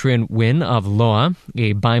recently with Trinh Nguyen of Loa,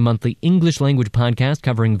 a bi-monthly English-language podcast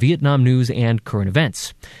covering Vietnam news and current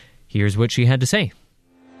events. Here's what she had to say.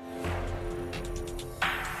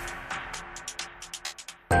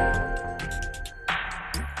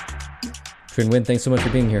 Trinh Nguyen, thanks so much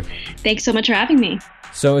for being here. Thanks so much for having me.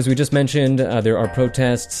 So, as we just mentioned, there are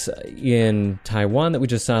protests in Taiwan that we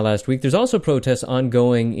just saw last week. There's also protests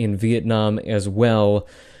ongoing in Vietnam as well.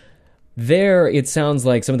 There, it sounds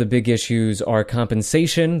like some of the big issues are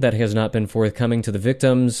compensation that has not been forthcoming to the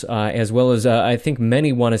victims, as well as I think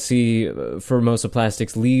many want to see Formosa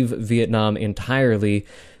Plastics leave Vietnam entirely.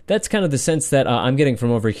 That's kind of the sense that I'm getting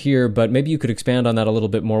from over here, but maybe you could expand on that a little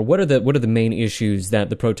bit more. What are the main issues that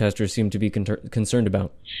the protesters seem to be concerned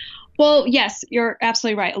about? Well, yes, you're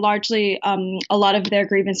absolutely right. Largely, a lot of their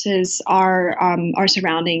grievances are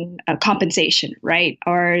surrounding compensation, right?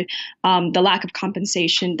 Or the lack of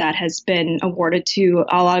compensation that has been awarded to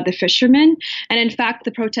a lot of the fishermen. And in fact,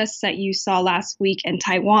 the protests that you saw last week in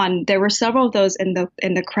Taiwan, there were several of those in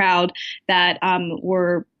the crowd that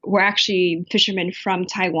were were actually fishermen from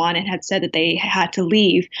Taiwan and had said that they had to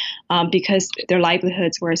leave because their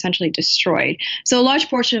livelihoods were essentially destroyed. So a large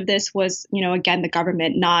portion of this was, again, the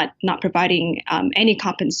government not providing any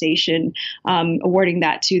compensation, awarding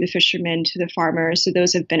that to the fishermen, to the farmers. So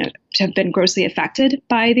those have been grossly affected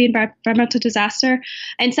by the environmental disaster.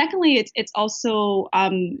 And secondly, it's also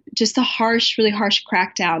just a really harsh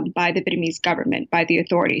crackdown by the Vietnamese government, by the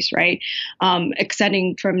authorities, right?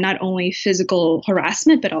 Extending from not only physical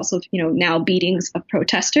harassment, but also, now beatings of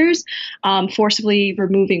protesters, forcibly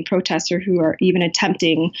removing protesters who are even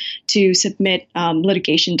attempting to submit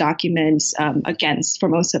litigation documents against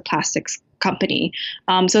Formosa Plastics Company.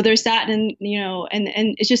 So there's that, and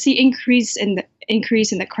it's just the increase in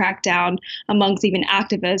the crackdown amongst even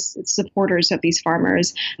activists, supporters of these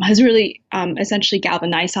farmers, has really essentially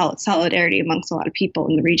galvanized solidarity amongst a lot of people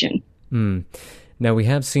in the region. Now, we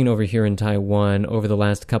have seen over here in Taiwan over the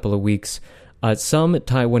last couple of weeks some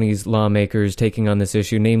Taiwanese lawmakers taking on this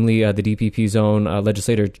issue, namely the DPP's own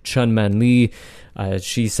legislator Chun Man-Lee.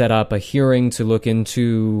 She set up a hearing to look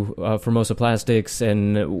into Formosa Plastics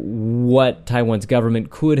and what Taiwan's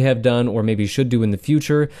government could have done or maybe should do in the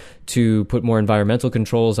future to put more environmental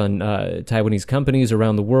controls on Taiwanese companies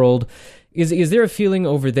around the world. Is there a feeling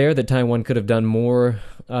over there that Taiwan could have done more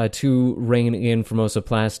to rein in Formosa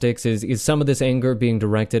Plastics? Is some of this anger being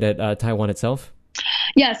directed at Taiwan itself?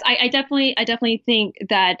 Yes, I definitely think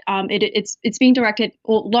that it's being directed.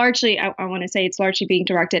 Well, largely, I want to say it's largely being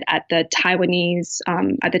directed at the Taiwanese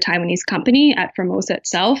company, at Formosa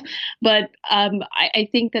itself. But I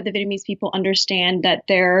think that the Vietnamese people understand that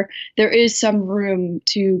there is some room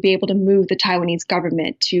to be able to move the Taiwanese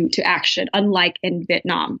government to action. Unlike in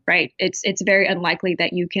Vietnam, right? It's very unlikely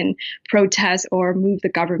that you can protest or move the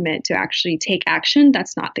government to actually take action.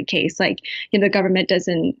 That's not the case. Like, the government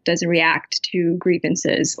doesn't react to grievances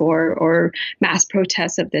or mass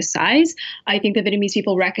protests of this size. I think the Vietnamese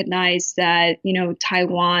people recognize that,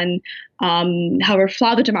 Taiwan, however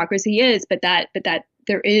flawed the democracy is, but that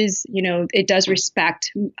there is, it does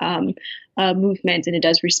respect movement, and it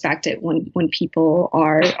does respect it when people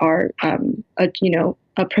are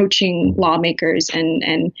approaching lawmakers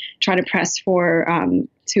and try to press for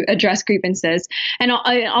to address grievances. And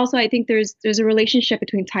also, I think there's a relationship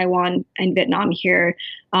between Taiwan and Vietnam here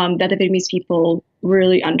that the Vietnamese people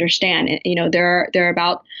really understand. There are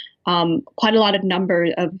about quite a lot of number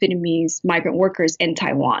of Vietnamese migrant workers in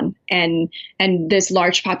Taiwan, and this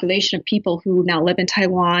large population of people who now live in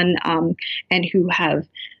Taiwan and who have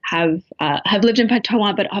lived in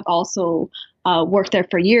Taiwan but have also worked there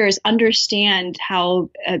for years, understand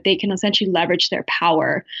how they can essentially leverage their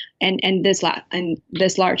power and this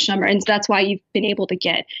large number. And so that's why you've been able to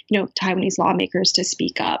get, Taiwanese lawmakers to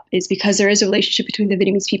speak up, is because there is a relationship between the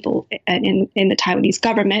Vietnamese people and the Taiwanese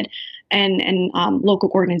government and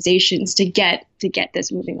local organizations to get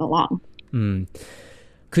this moving along.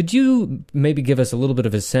 Could you maybe give us a little bit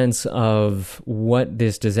of a sense of what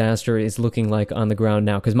this disaster is looking like on the ground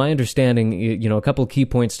now? Because my understanding, a couple of key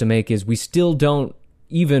points to make is we still don't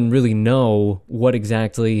even really know what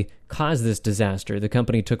exactly caused this disaster. The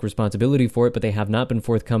company took responsibility for it, but they have not been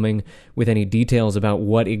forthcoming with any details about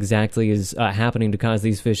what exactly is happening to cause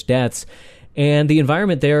these fish deaths. And the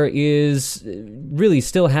environment there is really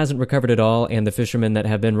still hasn't recovered at all, and the fishermen that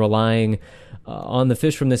have been relying on the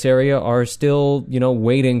fish from this area are still,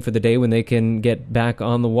 waiting for the day when they can get back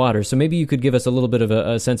on the water. So maybe you could give us a little bit of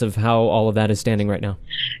a sense of how all of that is standing right now.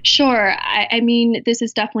 Sure. I mean, this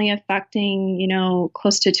is definitely affecting,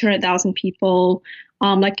 close to 200,000 people.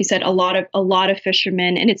 Like you said, a lot of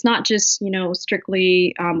fishermen, and it's not just,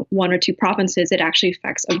 strictly one or two provinces. It actually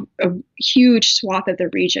affects a huge swath of the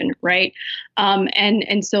region, right?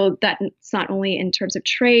 And so that's not only in terms of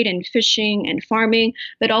trade and fishing and farming,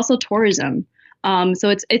 but also tourism. So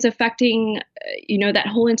it's affecting, that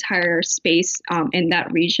whole entire space in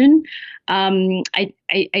that region. I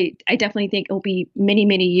definitely think it'll be many,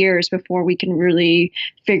 many years before we can really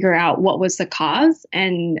figure out what was the cause.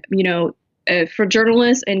 And, for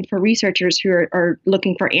journalists and for researchers who are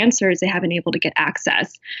looking for answers, they haven't been able to get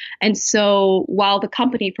access. And so while the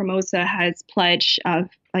company Formosa has pledged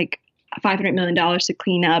like $500 million to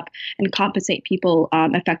clean up and compensate people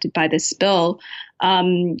affected by this spill,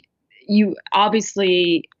 you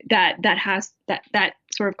obviously that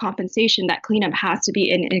sort of compensation, that cleanup has to be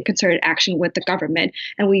in concerted action with the government.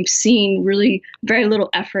 And we've seen really very little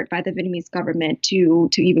effort by the Vietnamese government to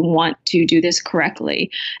even want to do this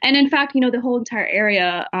correctly. And in fact, the whole entire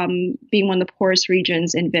area, being one of the poorest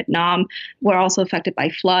regions in Vietnam, were also affected by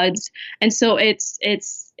floods. And so it's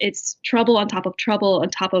trouble on top of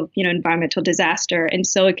environmental disaster. And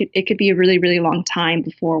so it could be a really, really long time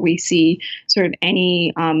before we see sort of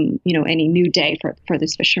any new day for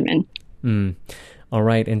this fisherman. All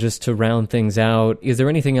right. And just to round things out, is there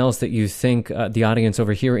anything else that you think the audience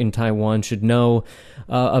over here in Taiwan should know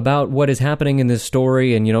about what is happening in this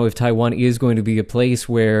story? And, if Taiwan is going to be a place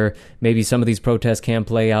where maybe some of these protests can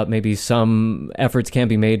play out, maybe some efforts can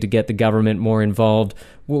be made to get the government more involved,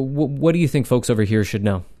 what do you think folks over here should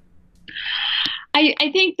know?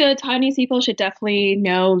 I think the Taiwanese people should definitely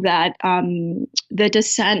know that the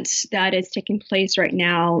dissent that is taking place right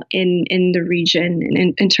now in the region,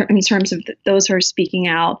 and in terms of those who are speaking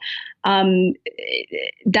out,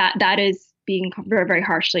 that is being very, very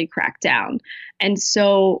harshly cracked down. And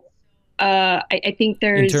so I think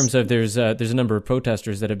there's... In terms of there's a number of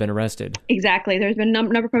protesters that have been arrested. Exactly. There's been a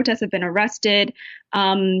number of protests that have been arrested,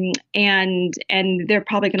 and they're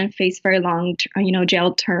probably going to face very long,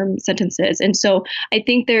 jail term sentences. And so I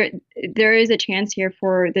think there is a chance here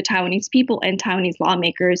for the Taiwanese people and Taiwanese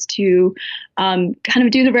lawmakers to kind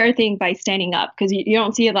of do the rare thing by standing up, because you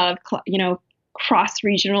don't see a lot of,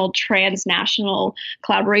 cross-regional, transnational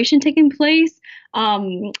collaboration taking place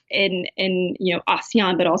in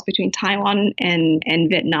ASEAN, but also between Taiwan and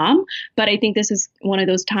Vietnam. But I think this is one of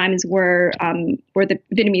those times where the for the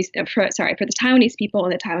Taiwanese people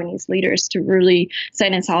and the Taiwanese leaders to really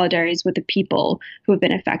stand in solidarity with the people who have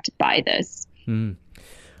been affected by this.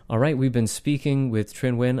 All right, we've been speaking with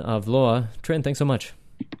Trinh Nguyen of LOA. Trinh, thanks so much.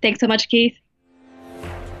 Thanks so much, Keith.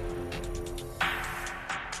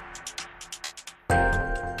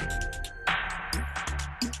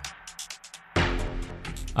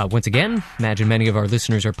 Once again, imagine many of our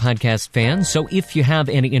listeners are podcast fans, so if you have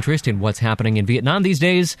any interest in what's happening in Vietnam these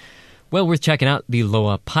days, well worth checking out the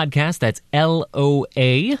LOA podcast. That's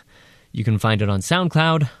LOA. You can find it on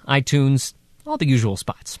SoundCloud, iTunes, all the usual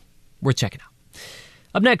spots. Worth checking out.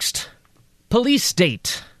 Up next, police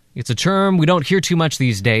state. It's a term we don't hear too much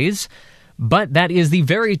these days, but that is the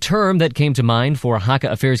very term that came to mind for Hakka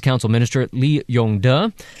Affairs Council Minister Lee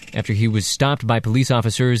Yong-de after he was stopped by police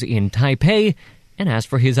officers in Taipei and asked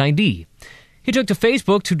for his ID. He took to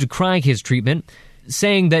Facebook to decry his treatment,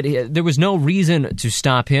 saying that there was no reason to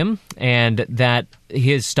stop him and that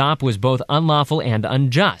his stop was both unlawful and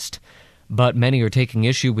unjust. But many are taking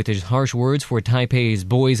issue with his harsh words for Taipei's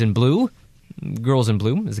boys in blue, girls in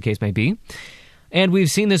blue, as the case may be. And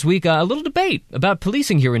we've seen this week a little debate about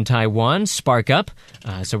policing here in Taiwan spark up.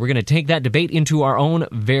 So we're going to take that debate into our own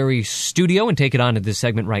very studio and take it on to this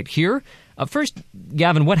segment right here. First,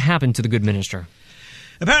 Gavin, what happened to the good minister?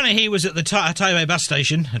 Apparently he was at the Taipei bus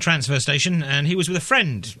station, a transfer station, and he was with a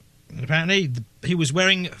friend. And apparently he was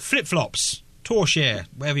wearing flip-flops, torchère,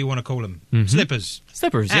 whatever you want to call them. Mm-hmm. Slippers.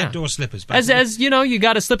 Slippers, yeah. Outdoor slippers. As you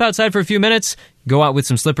got to slip outside for a few minutes, go out with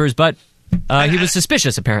some slippers, but he was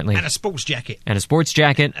suspicious, apparently. And a sports jacket.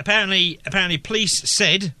 Apparently police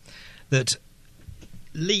said that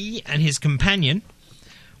Lee and his companion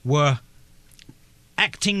were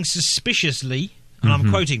acting suspiciously, and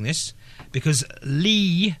I'm quoting this, because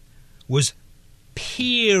Lee was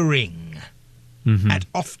peering at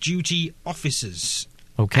off-duty officers.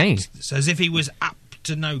 Okay. As if he was up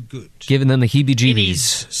to no good. Giving them the heebie-jeebies. In his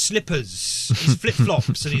slippers, his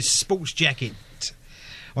flip-flops and his sports jacket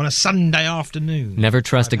on a Sunday afternoon. Never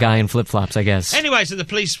trust a guy in flip-flops, I guess. Anyway, so the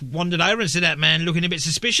police wandered over and said, that man looking a bit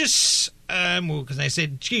suspicious. Because they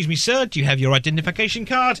said, excuse me, sir, do you have your identification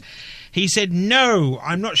card? He said, no,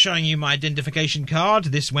 I'm not showing you my identification card.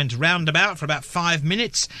 This went roundabout for about 5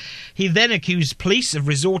 minutes. He then accused police of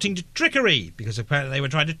resorting to trickery, because apparently they were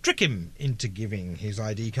trying to trick him into giving his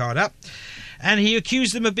ID card up. And he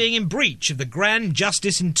accused them of being in breach of the Grand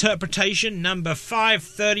Justice Interpretation number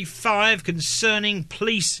 535 concerning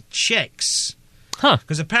police checks.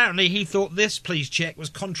 Because apparently he thought this police check was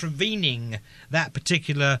contravening that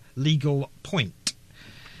particular legal point.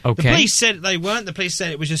 Okay. The police said they weren't. The police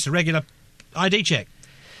said it was just a regular ID check.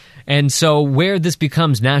 And so where this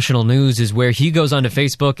becomes national news is where he goes onto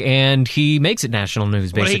Facebook and he makes it national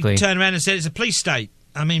news, basically. Well, he turned around and said it's a police state.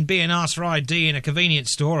 I mean, being asked for ID in a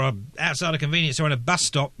convenience store or outside a convenience store in a bus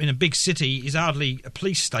stop in a big city is hardly a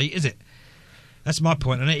police state, is it? That's my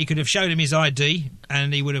point on it. He could have showed him his ID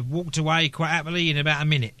and he would have walked away quite happily in about a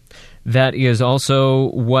minute. That is also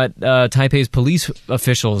what Taipei's police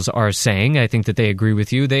officials are saying. I think that they agree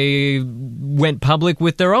with you. They went public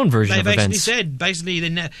with their own version of events. They basically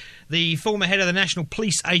said, the former head of the National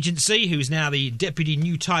Police Agency, who's now the deputy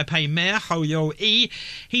new Taipei mayor, Ho Yo-e,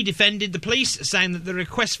 he defended the police, saying that the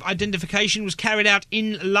request for identification was carried out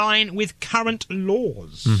in line with current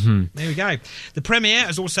laws. There we go. The premier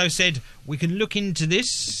has also said, we can look into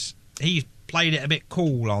this. He played it a bit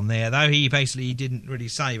cool on there, though. He basically didn't really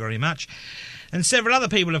say very much. And several other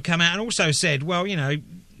people have come out and also said, well,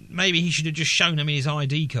 maybe he should have just shown them his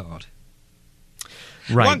ID card.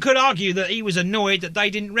 Right. One could argue that he was annoyed that they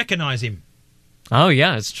didn't recognise him. Oh,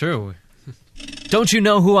 yeah, it's true. Don't you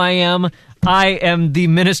know who I am? I am the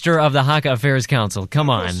Minister of the Hakka Affairs Council. Come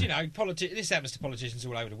on. Of course, this happens to politicians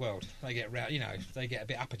all over the world. They get, they get a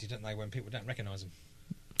bit uppity, don't they, when people don't recognise them.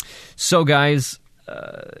 So, guys,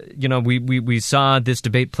 we saw this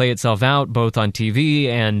debate play itself out both on TV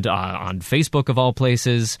and on Facebook, of all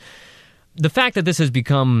places. The fact that this has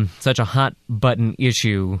become such a hot button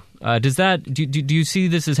issue, do you see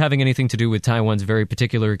this as having anything to do with Taiwan's very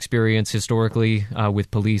particular experience historically with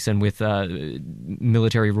police and with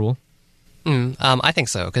military rule? I think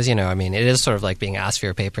so, because, it is sort of like being asked for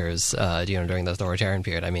your papers, during the authoritarian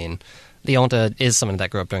period. The Yonta is someone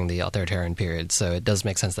that grew up during the authoritarian period, so it does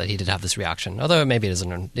make sense that he did have this reaction. Although maybe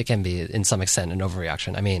it can be, in some extent, an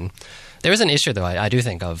overreaction. There is an issue, though, I do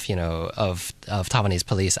think, of Taiwanese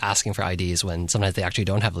police asking for IDs when sometimes they actually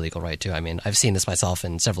don't have a legal right to. I've seen this myself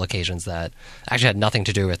in several occasions that actually had nothing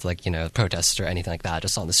to do with, protests or anything like that,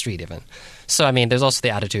 just on the street even. So, there's also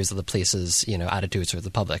the attitudes of the police's, attitudes towards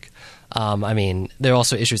the public. There are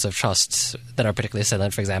also issues of trust that are particularly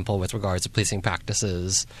salient, for example, with regards to policing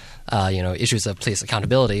practices, issues of police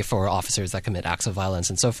accountability for officers that commit acts of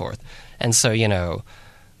violence and so forth. And so,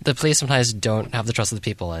 the police sometimes don't have the trust of the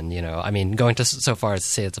people. And, going so far as to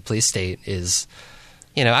say it's a police state is,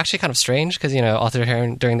 actually kind of strange because,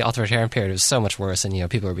 during the authoritarian period, it was so much worse and,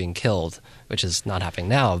 people were being killed, which is not happening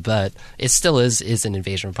now. But it still is an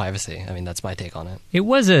invasion of privacy. That's my take on it. It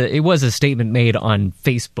was a statement made on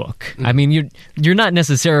Facebook. You're not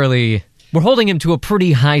necessarily... We're holding him to a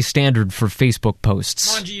pretty high standard for Facebook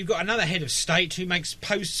posts. Mind you, you've got another head of state who makes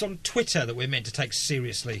posts on Twitter that we're meant to take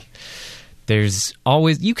seriously.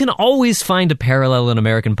 You can always find a parallel in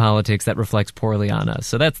American politics that reflects poorly on us.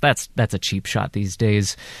 So that's a cheap shot these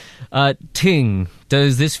days. Ting,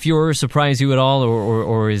 does this furor surprise you at all,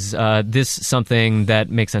 or is this something that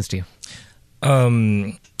makes sense to you?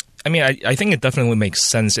 I think it definitely makes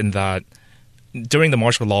sense in that during the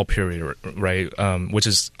martial law period, right, which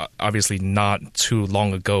is obviously not too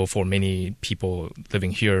long ago for many people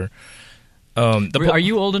living here. Are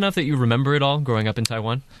you old enough that you remember it all growing up in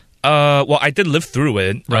Taiwan? Well, I did live through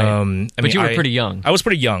it. Right. But you were pretty young. I was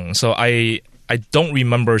pretty young, so I don't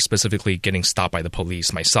remember specifically getting stopped by the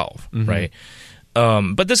police myself, right?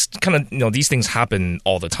 But this kind of, these things happen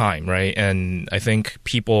all the time, right? And I think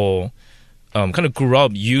people kind of grew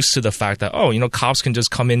up used to the fact that, cops can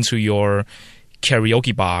just come into your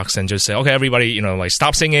karaoke box and just say, okay, everybody,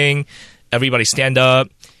 stop singing, everybody stand up,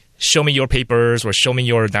 show me your papers or show me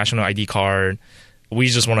your national ID card. We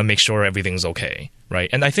just want to make sure everything's okay, right?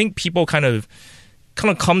 And I think people kind of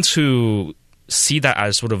come to see that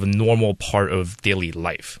as sort of a normal part of daily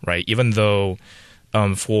life, right? Even though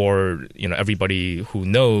for everybody who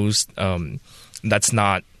knows that's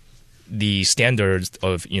not the standards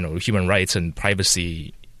of human rights and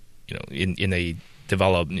privacy, in a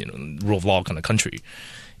developed rule of law kind of country.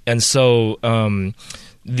 And so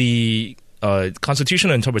the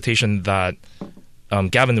constitutional interpretation that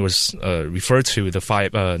Gavin was referred to,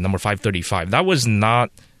 the number 535, that was not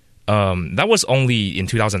that was only in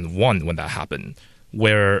 2001 when that happened,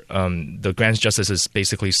 where the Grand Justices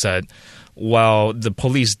basically said, well, the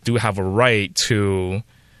police do have a right to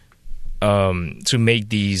make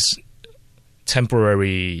these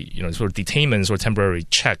temporary sort of detainments or temporary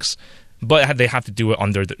checks, but they have to do it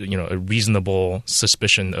under a reasonable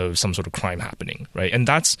suspicion of some sort of crime happening, right? And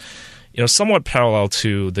that's somewhat parallel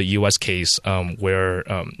to the U.S. case where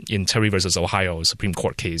in Terry versus Ohio, a Supreme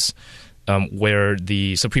Court case, where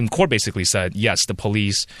the Supreme Court basically said, yes, the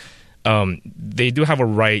police, they do have a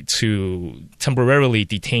right to temporarily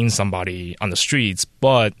detain somebody on the streets,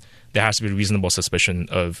 but there has to be a reasonable suspicion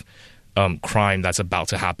of crime that's about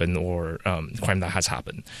to happen or crime that has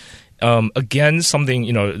happened. Again, something,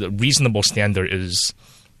 the reasonable standard is,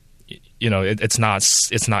 it's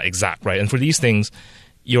not exact, right? And for these things,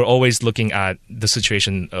 you're always looking at the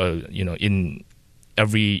situation, in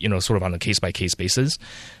every, sort of on a case-by-case basis.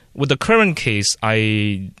 With the current case,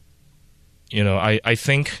 I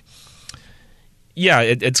think yeah,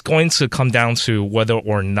 it's going to come down to whether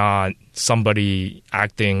or not somebody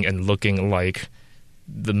acting and looking like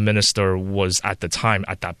the minister was at the time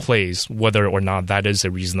at that place, whether or not there's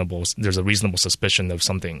a reasonable suspicion of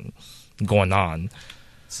something going on.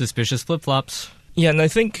 Suspicious flip-flops. Yeah, and I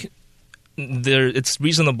think it's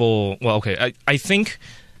reasonable. Well, okay, I think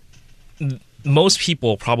most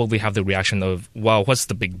people probably have the reaction of, well, what's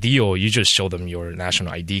the big deal? You just show them your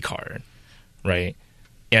national ID card, right?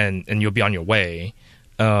 And you'll be on your way.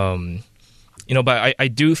 But I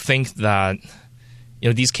do think that,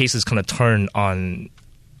 these cases kind of turn on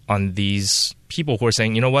these people who are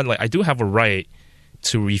saying, you know what, like, I do have a right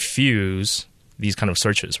to refuse these kind of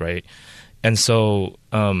searches, right? And so,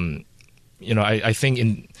 I think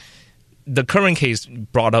in the current case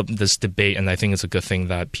brought up this debate, and I think it's a good thing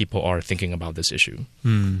that people are thinking about this issue.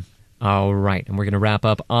 All right, and we're going to wrap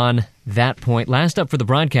up on that point. Last up for the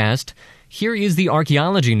broadcast, here is the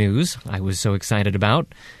archaeology news I was so excited about.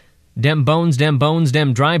 Dem bones, dem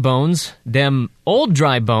dry bones, dem old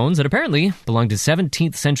dry bones that apparently belong to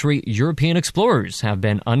 17th century European explorers have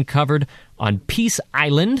been uncovered on Peace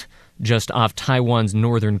Island, just off Taiwan's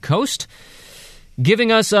northern coast,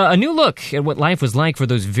 giving us a new look at what life was like for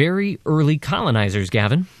those very early colonizers,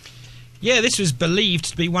 Gavin. Yeah, this was believed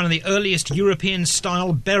to be one of the earliest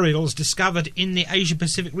European-style burials discovered in the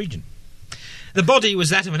Asia-Pacific region. The body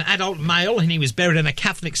was that of an adult male, and he was buried in a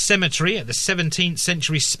Catholic cemetery at the 17th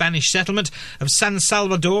century Spanish settlement of San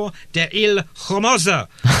Salvador de Il Formosa.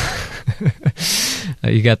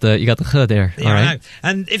 You got the h there. Yeah, all right.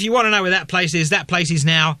 And if you want to know where that place is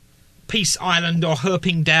now Peace Island or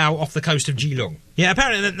Herping Dao off the coast of Geelong. Yeah,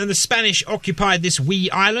 apparently the Spanish occupied this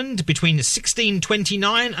wee island between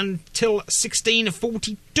 1629 until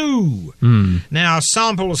 1642. Now,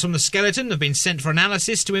 samples from the skeleton have been sent for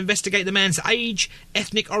analysis to investigate the man's age,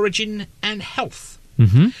 ethnic origin, and health.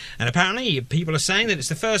 And apparently, people are saying that it's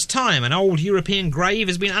the first time an old European grave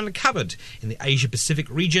has been uncovered in the Asia-Pacific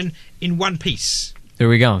region in one piece. There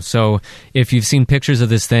we go. So if you've seen pictures of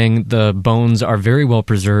this thing, the bones are very well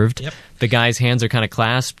preserved. Yep. The guy's hands are kind of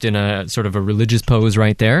clasped in a sort of a religious pose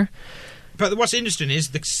right there. But what's interesting is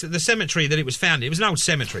the cemetery that it was found in. It was an old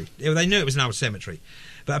cemetery. They knew it was an old cemetery.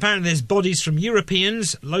 But apparently there's bodies from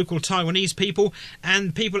Europeans, local Taiwanese people,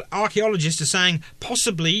 and archaeologists are saying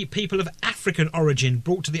possibly people of African origin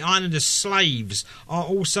brought to the island as slaves are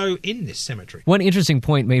also in this cemetery. One interesting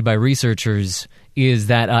point made by researchers is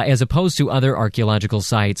that as opposed to other archaeological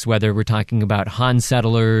sites, whether we're talking about Han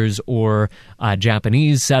settlers or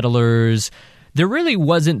Japanese settlers, there really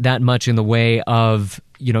wasn't that much in the way of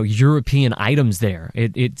European items there.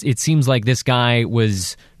 It seems like this guy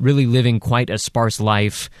was really living quite a sparse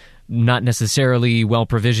life, not necessarily well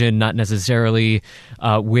provisioned, not necessarily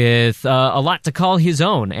with a lot to call his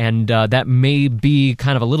own, and that may be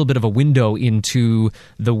kind of a little bit of a window into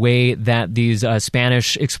the way that these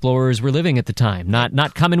Spanish explorers were living at the time.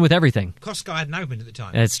 Not coming with everything. Costco hadn't opened at the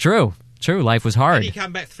time. That's true. True, life was hard. And he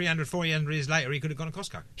came back 300, 400 years later, he could have gone to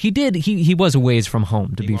Costco. He did. He was a ways from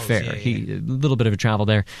home, to be fair. Yeah. A little bit of a travel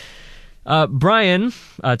there. Brian,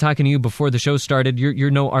 talking to you before the show started,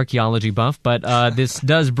 you're no archaeology buff, but this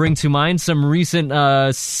does bring to mind some recent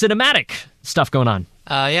cinematic stuff going on.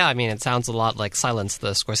 Yeah, I mean, it sounds a lot like Silence,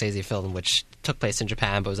 the Scorsese film, which took place in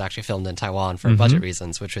Japan but was actually filmed in Taiwan for budget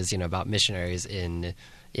reasons, which was, about missionaries in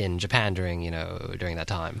Japan during that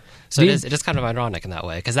time. So it is kind of ironic in that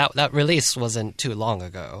way, because that release wasn't too long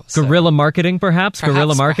ago. So. Guerrilla marketing, perhaps?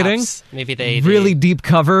 Guerrilla marketing? Perhaps. Maybe they really deep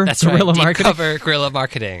cover. That's guerrilla right, marketing. Deep cover guerrilla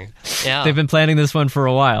marketing. Yeah, they've been planning this one for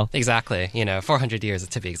a while. Exactly. 400 years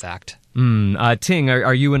to be exact. Ting,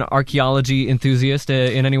 are you an archaeology enthusiast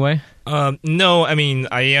in any way? No, I mean,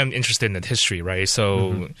 I am interested in the history, right?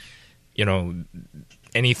 So,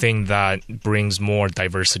 anything that brings more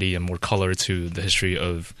diversity and more color to the history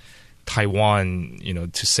of Taiwan,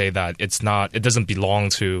 to say that it doesn't belong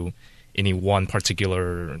to any one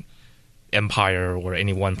particular empire or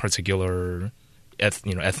any one particular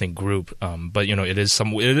ethnic group, but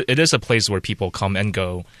it is a place where people come and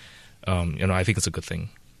go. I think it's a good thing.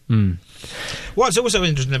 What's also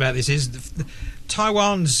interesting about this is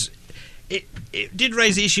Taiwan's. It did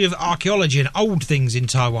raise the issue of archaeology and old things in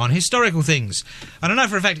Taiwan, historical things. And I know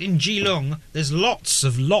for a fact in Geelong there's lots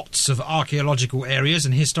of archaeological areas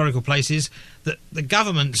and historical places that the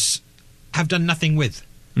governments have done nothing with.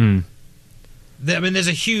 There's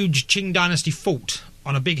a huge Qing Dynasty fort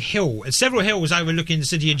on a big hill. There's several hills overlooking the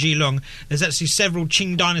city of Geelong. There's actually several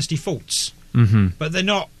Qing Dynasty forts. But they're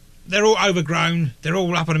not. They're all overgrown. They're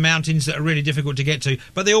all up on the mountains that are really difficult to get to.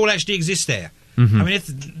 But they all actually exist there. I mean, if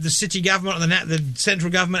the city government or the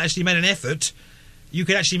central government actually made an effort you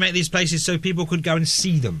could actually make these places so people could go and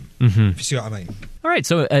see them, if you see what I mean. All right,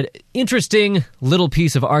 so an interesting little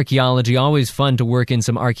piece of archaeology. Always fun to work in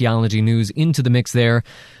some archaeology news into the mix there.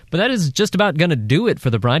 But that is just about going to do it for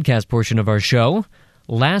the broadcast portion of our show.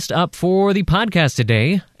 Last up for the podcast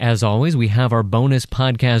today, as always, we have our bonus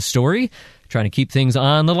podcast story, trying to keep things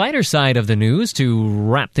on the lighter side of the news to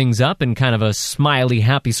wrap things up in kind of a smiley,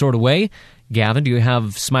 happy sort of way. Gavin, do you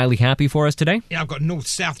have smiley happy for us today? Yeah, I've got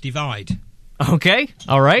north-south divide. Okay,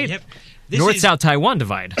 all right. Yep. North-South Taiwan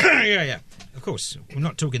divide. Yeah. Of course, we're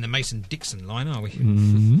not talking the Mason-Dixon line, are we?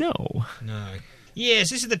 No. No. Yes,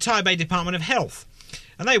 this is the Taipei Department of Health.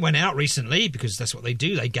 And they went out recently, because that's what they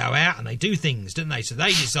do. They go out and they do things, don't they? So they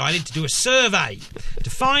decided to do a survey to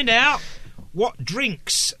find out what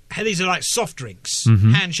drinks. These are like soft drinks,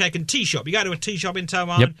 handshake and tea shop. You go to a tea shop in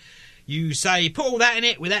Taiwan, you say, put all that in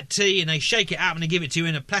it with that tea, and they shake it up and they give it to you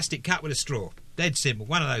in a plastic cup with a straw. Dead simple.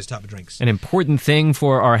 One of those type of drinks. An important thing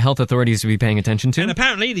for our health authorities to be paying attention to. And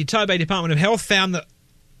apparently the Taipei Department of Health found that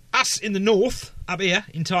us in the north, up here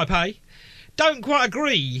in Taipei, don't quite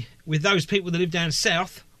agree with those people that live down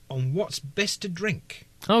south on what's best to drink.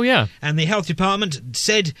 Oh, yeah. And the health department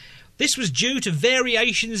said this was due to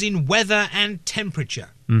variations in weather and temperature.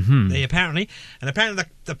 Apparently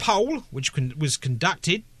the poll, which was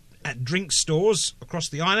conducted at drink stores across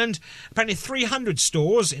the island, apparently 300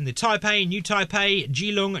 stores in the Taipei, New Taipei,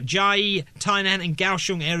 Keelung, Chiayi, Tainan and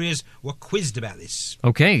Kaohsiung areas were quizzed about this.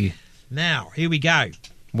 Okay. Now, here we go.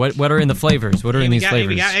 What are in the flavors? What are in these flavors? Here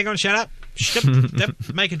we go. Hang on, shut up.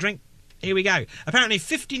 Make a drink. Here we go. Apparently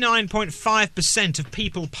 59.5% of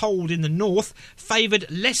people polled in the north favoured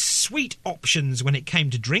less sweet options when it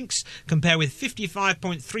came to drinks, compared with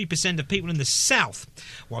 55.3% of people in the south,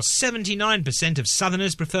 while 79% of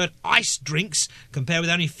southerners preferred iced drinks, compared with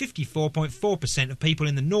only 54.4% of people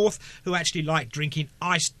in the north who actually like drinking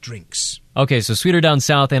iced drinks. Okay, so sweeter down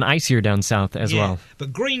south and icier down south as well.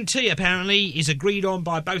 But green tea apparently is agreed on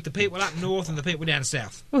by both the people up north and the people down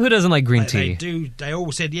south. Well, who doesn't like green tea? They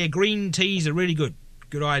all said, yeah, green teas are really good.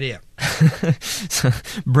 Good idea.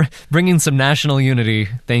 Bringing some national unity.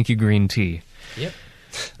 Thank you, green tea. Yep.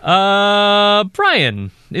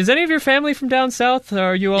 Brian, is any of your family from down south?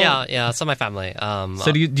 Are you all? Yeah, some of my family.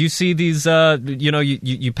 So do you see these?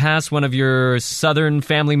 You pass one of your southern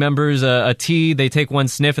family members a tea, they take one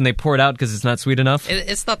sniff and they pour it out because it's not sweet enough.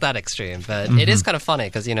 It's not that extreme, but it is kind of funny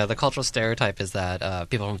because the cultural stereotype is that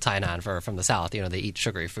people from Tainan, from the south, they eat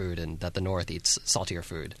sugary food, and that the north eats saltier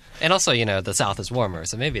food, and also the south is warmer,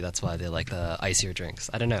 so maybe that's why they like the icier drinks.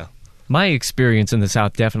 I don't know. My experience in the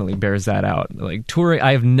South definitely bears that out. Like touring,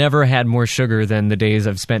 I've never had more sugar than the days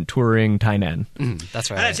I've spent touring Tainan.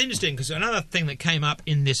 That's right. And that's interesting because another thing that came up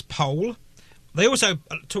in this poll, they also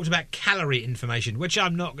talked about calorie information, which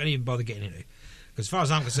I'm not going to even bother getting into. Because as far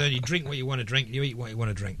as I'm concerned, you drink what you want to drink, you eat what you want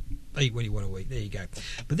to drink. Eat what you want to eat. There you go.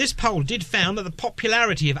 But this poll did found that the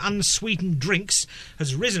popularity of unsweetened drinks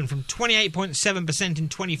has risen from 28.7% in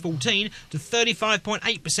 2014 to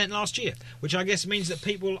 35.8% last year, which I guess means that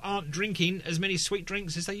people aren't drinking as many sweet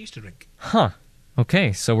drinks as they used to drink. Huh.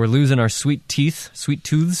 Okay, so we're losing our sweet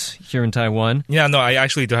tooths here in Taiwan. Yeah, no, I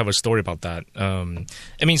actually do have a story about that.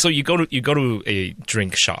 So you go to a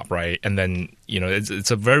drink shop, right? And then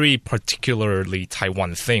it's a very particularly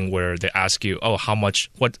Taiwan thing where they ask you, what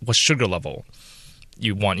sugar level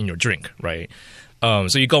you want in your drink, right?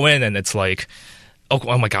 So you go in and it's like,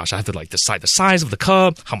 oh my gosh, I have to decide the size of the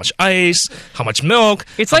cup, how much ice, how much milk,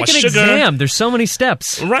 it's how like much an sugar. exam. There's so many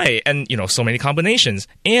steps, right? And so many combinations.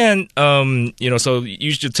 And so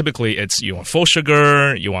usually typically it's you want full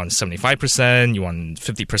sugar, you want 75%, you want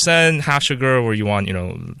 50% half sugar, or you want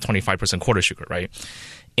 25% quarter sugar, right?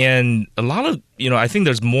 And a lot of I think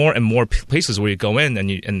there's more and more places where you go in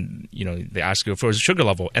and they ask you for a sugar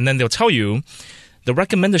level, and then they'll tell you the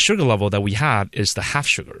recommended sugar level that we have is the half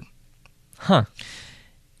sugar. Huh.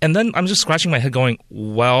 And then I'm just scratching my head going,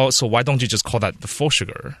 well, so why don't you just call that the full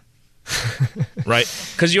sugar? Right?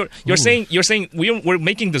 Because you're saying we're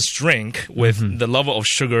making this drink with the level of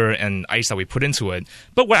sugar and ice that we put into it,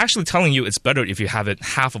 but we're actually telling you it's better if you have it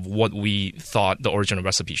half of what we thought the original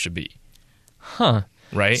recipe should be. Huh.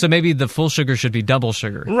 Right? So maybe the full sugar should be double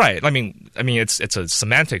sugar. Right. I mean it's a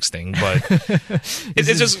semantics thing, but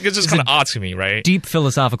it's just kind of odd to me, right? Deep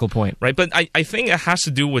philosophical point. Right. But I think it has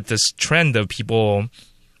to do with this trend of people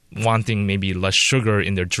wanting maybe less sugar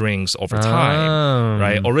in their drinks over time,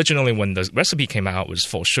 right? Originally, when the recipe came out, it was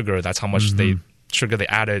full sugar. That's how much sugar they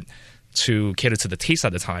added to cater to the taste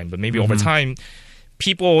at the time. But maybe over time,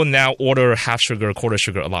 people now order half sugar, quarter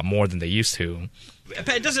sugar a lot more than they used to.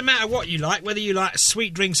 But it doesn't matter what you like, whether you like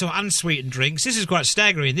sweet drinks or unsweetened drinks. This is quite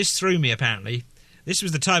staggering. This threw me, apparently. This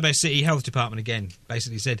was the Taipei City Health Department again,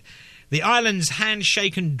 basically said, the island's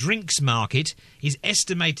hand-shaken drinks market is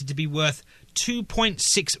estimated to be worth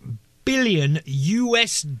 $2.6 billion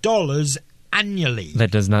annually.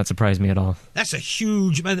 That does not surprise me at all. That's a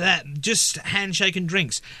huge... just hand-shaken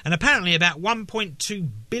drinks. And apparently about 1.2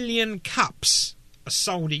 billion cups are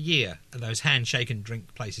sold a year at those hand-shaken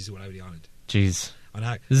drink places all over the island. Jeez. I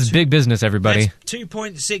know. This is big business, everybody. That's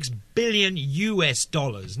 $2.6 billion,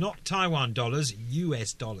 not Taiwan dollars,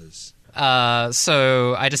 US dollars.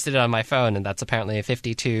 So I just did it on my phone, and that's apparently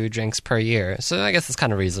 52 drinks per year. So I guess it's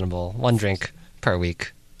kind of reasonable. 1 drink per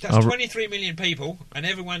week. That's 23 million people, and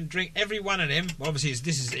every one of them. Well, obviously,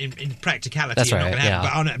 this is in practicality. That's right.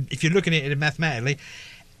 But if you're looking at it mathematically,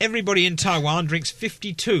 everybody in Taiwan drinks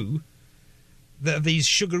 52 of these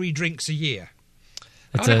sugary drinks a year.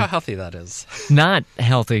 I wonder how healthy that is. Not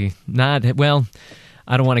healthy. Well,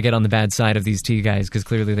 I don't want to get on the bad side of these tea guys because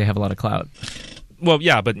clearly they have a lot of clout. Well,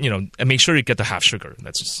 yeah, but, and make sure you get the half sugar.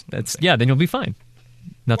 Then you'll be fine.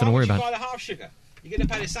 Nothing to worry about. Why would you buy the half sugar? You're going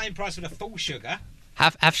to pay the same price for the full sugar.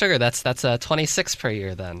 Half sugar, that's 26 per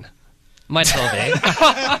year then. Might as well be.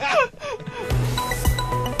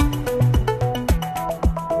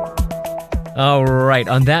 All right.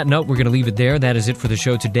 On that note, we're going to leave it there. That is it for the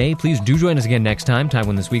show today. Please do join us again next time.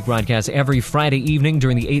 Taiwan This Week broadcasts every Friday evening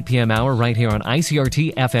during the 8 p.m. hour right here on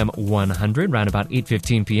ICRT FM 100, around about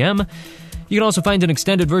 8:15 p.m. You can also find an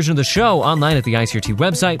extended version of the show online at the ICRT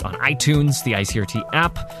website, on iTunes, the ICRT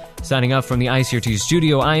app. Signing off from the ICRT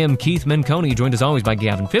studio, I am Keith Menconi, joined as always by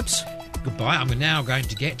Gavin Phipps. Goodbye. I'm now going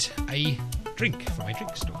to get a drink from a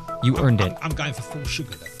drink store. You earned it. I'm going for full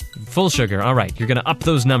sugar, though. Full sugar. All right. You're going to up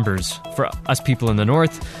those numbers for us people in the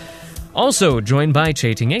north. Also joined by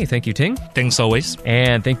Che Ting A. Thank you, Ting. Thanks always.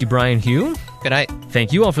 And thank you, Brian Hugh. Good night.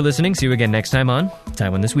 Thank you all for listening. See you again next time on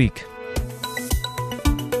Taiwan This Week.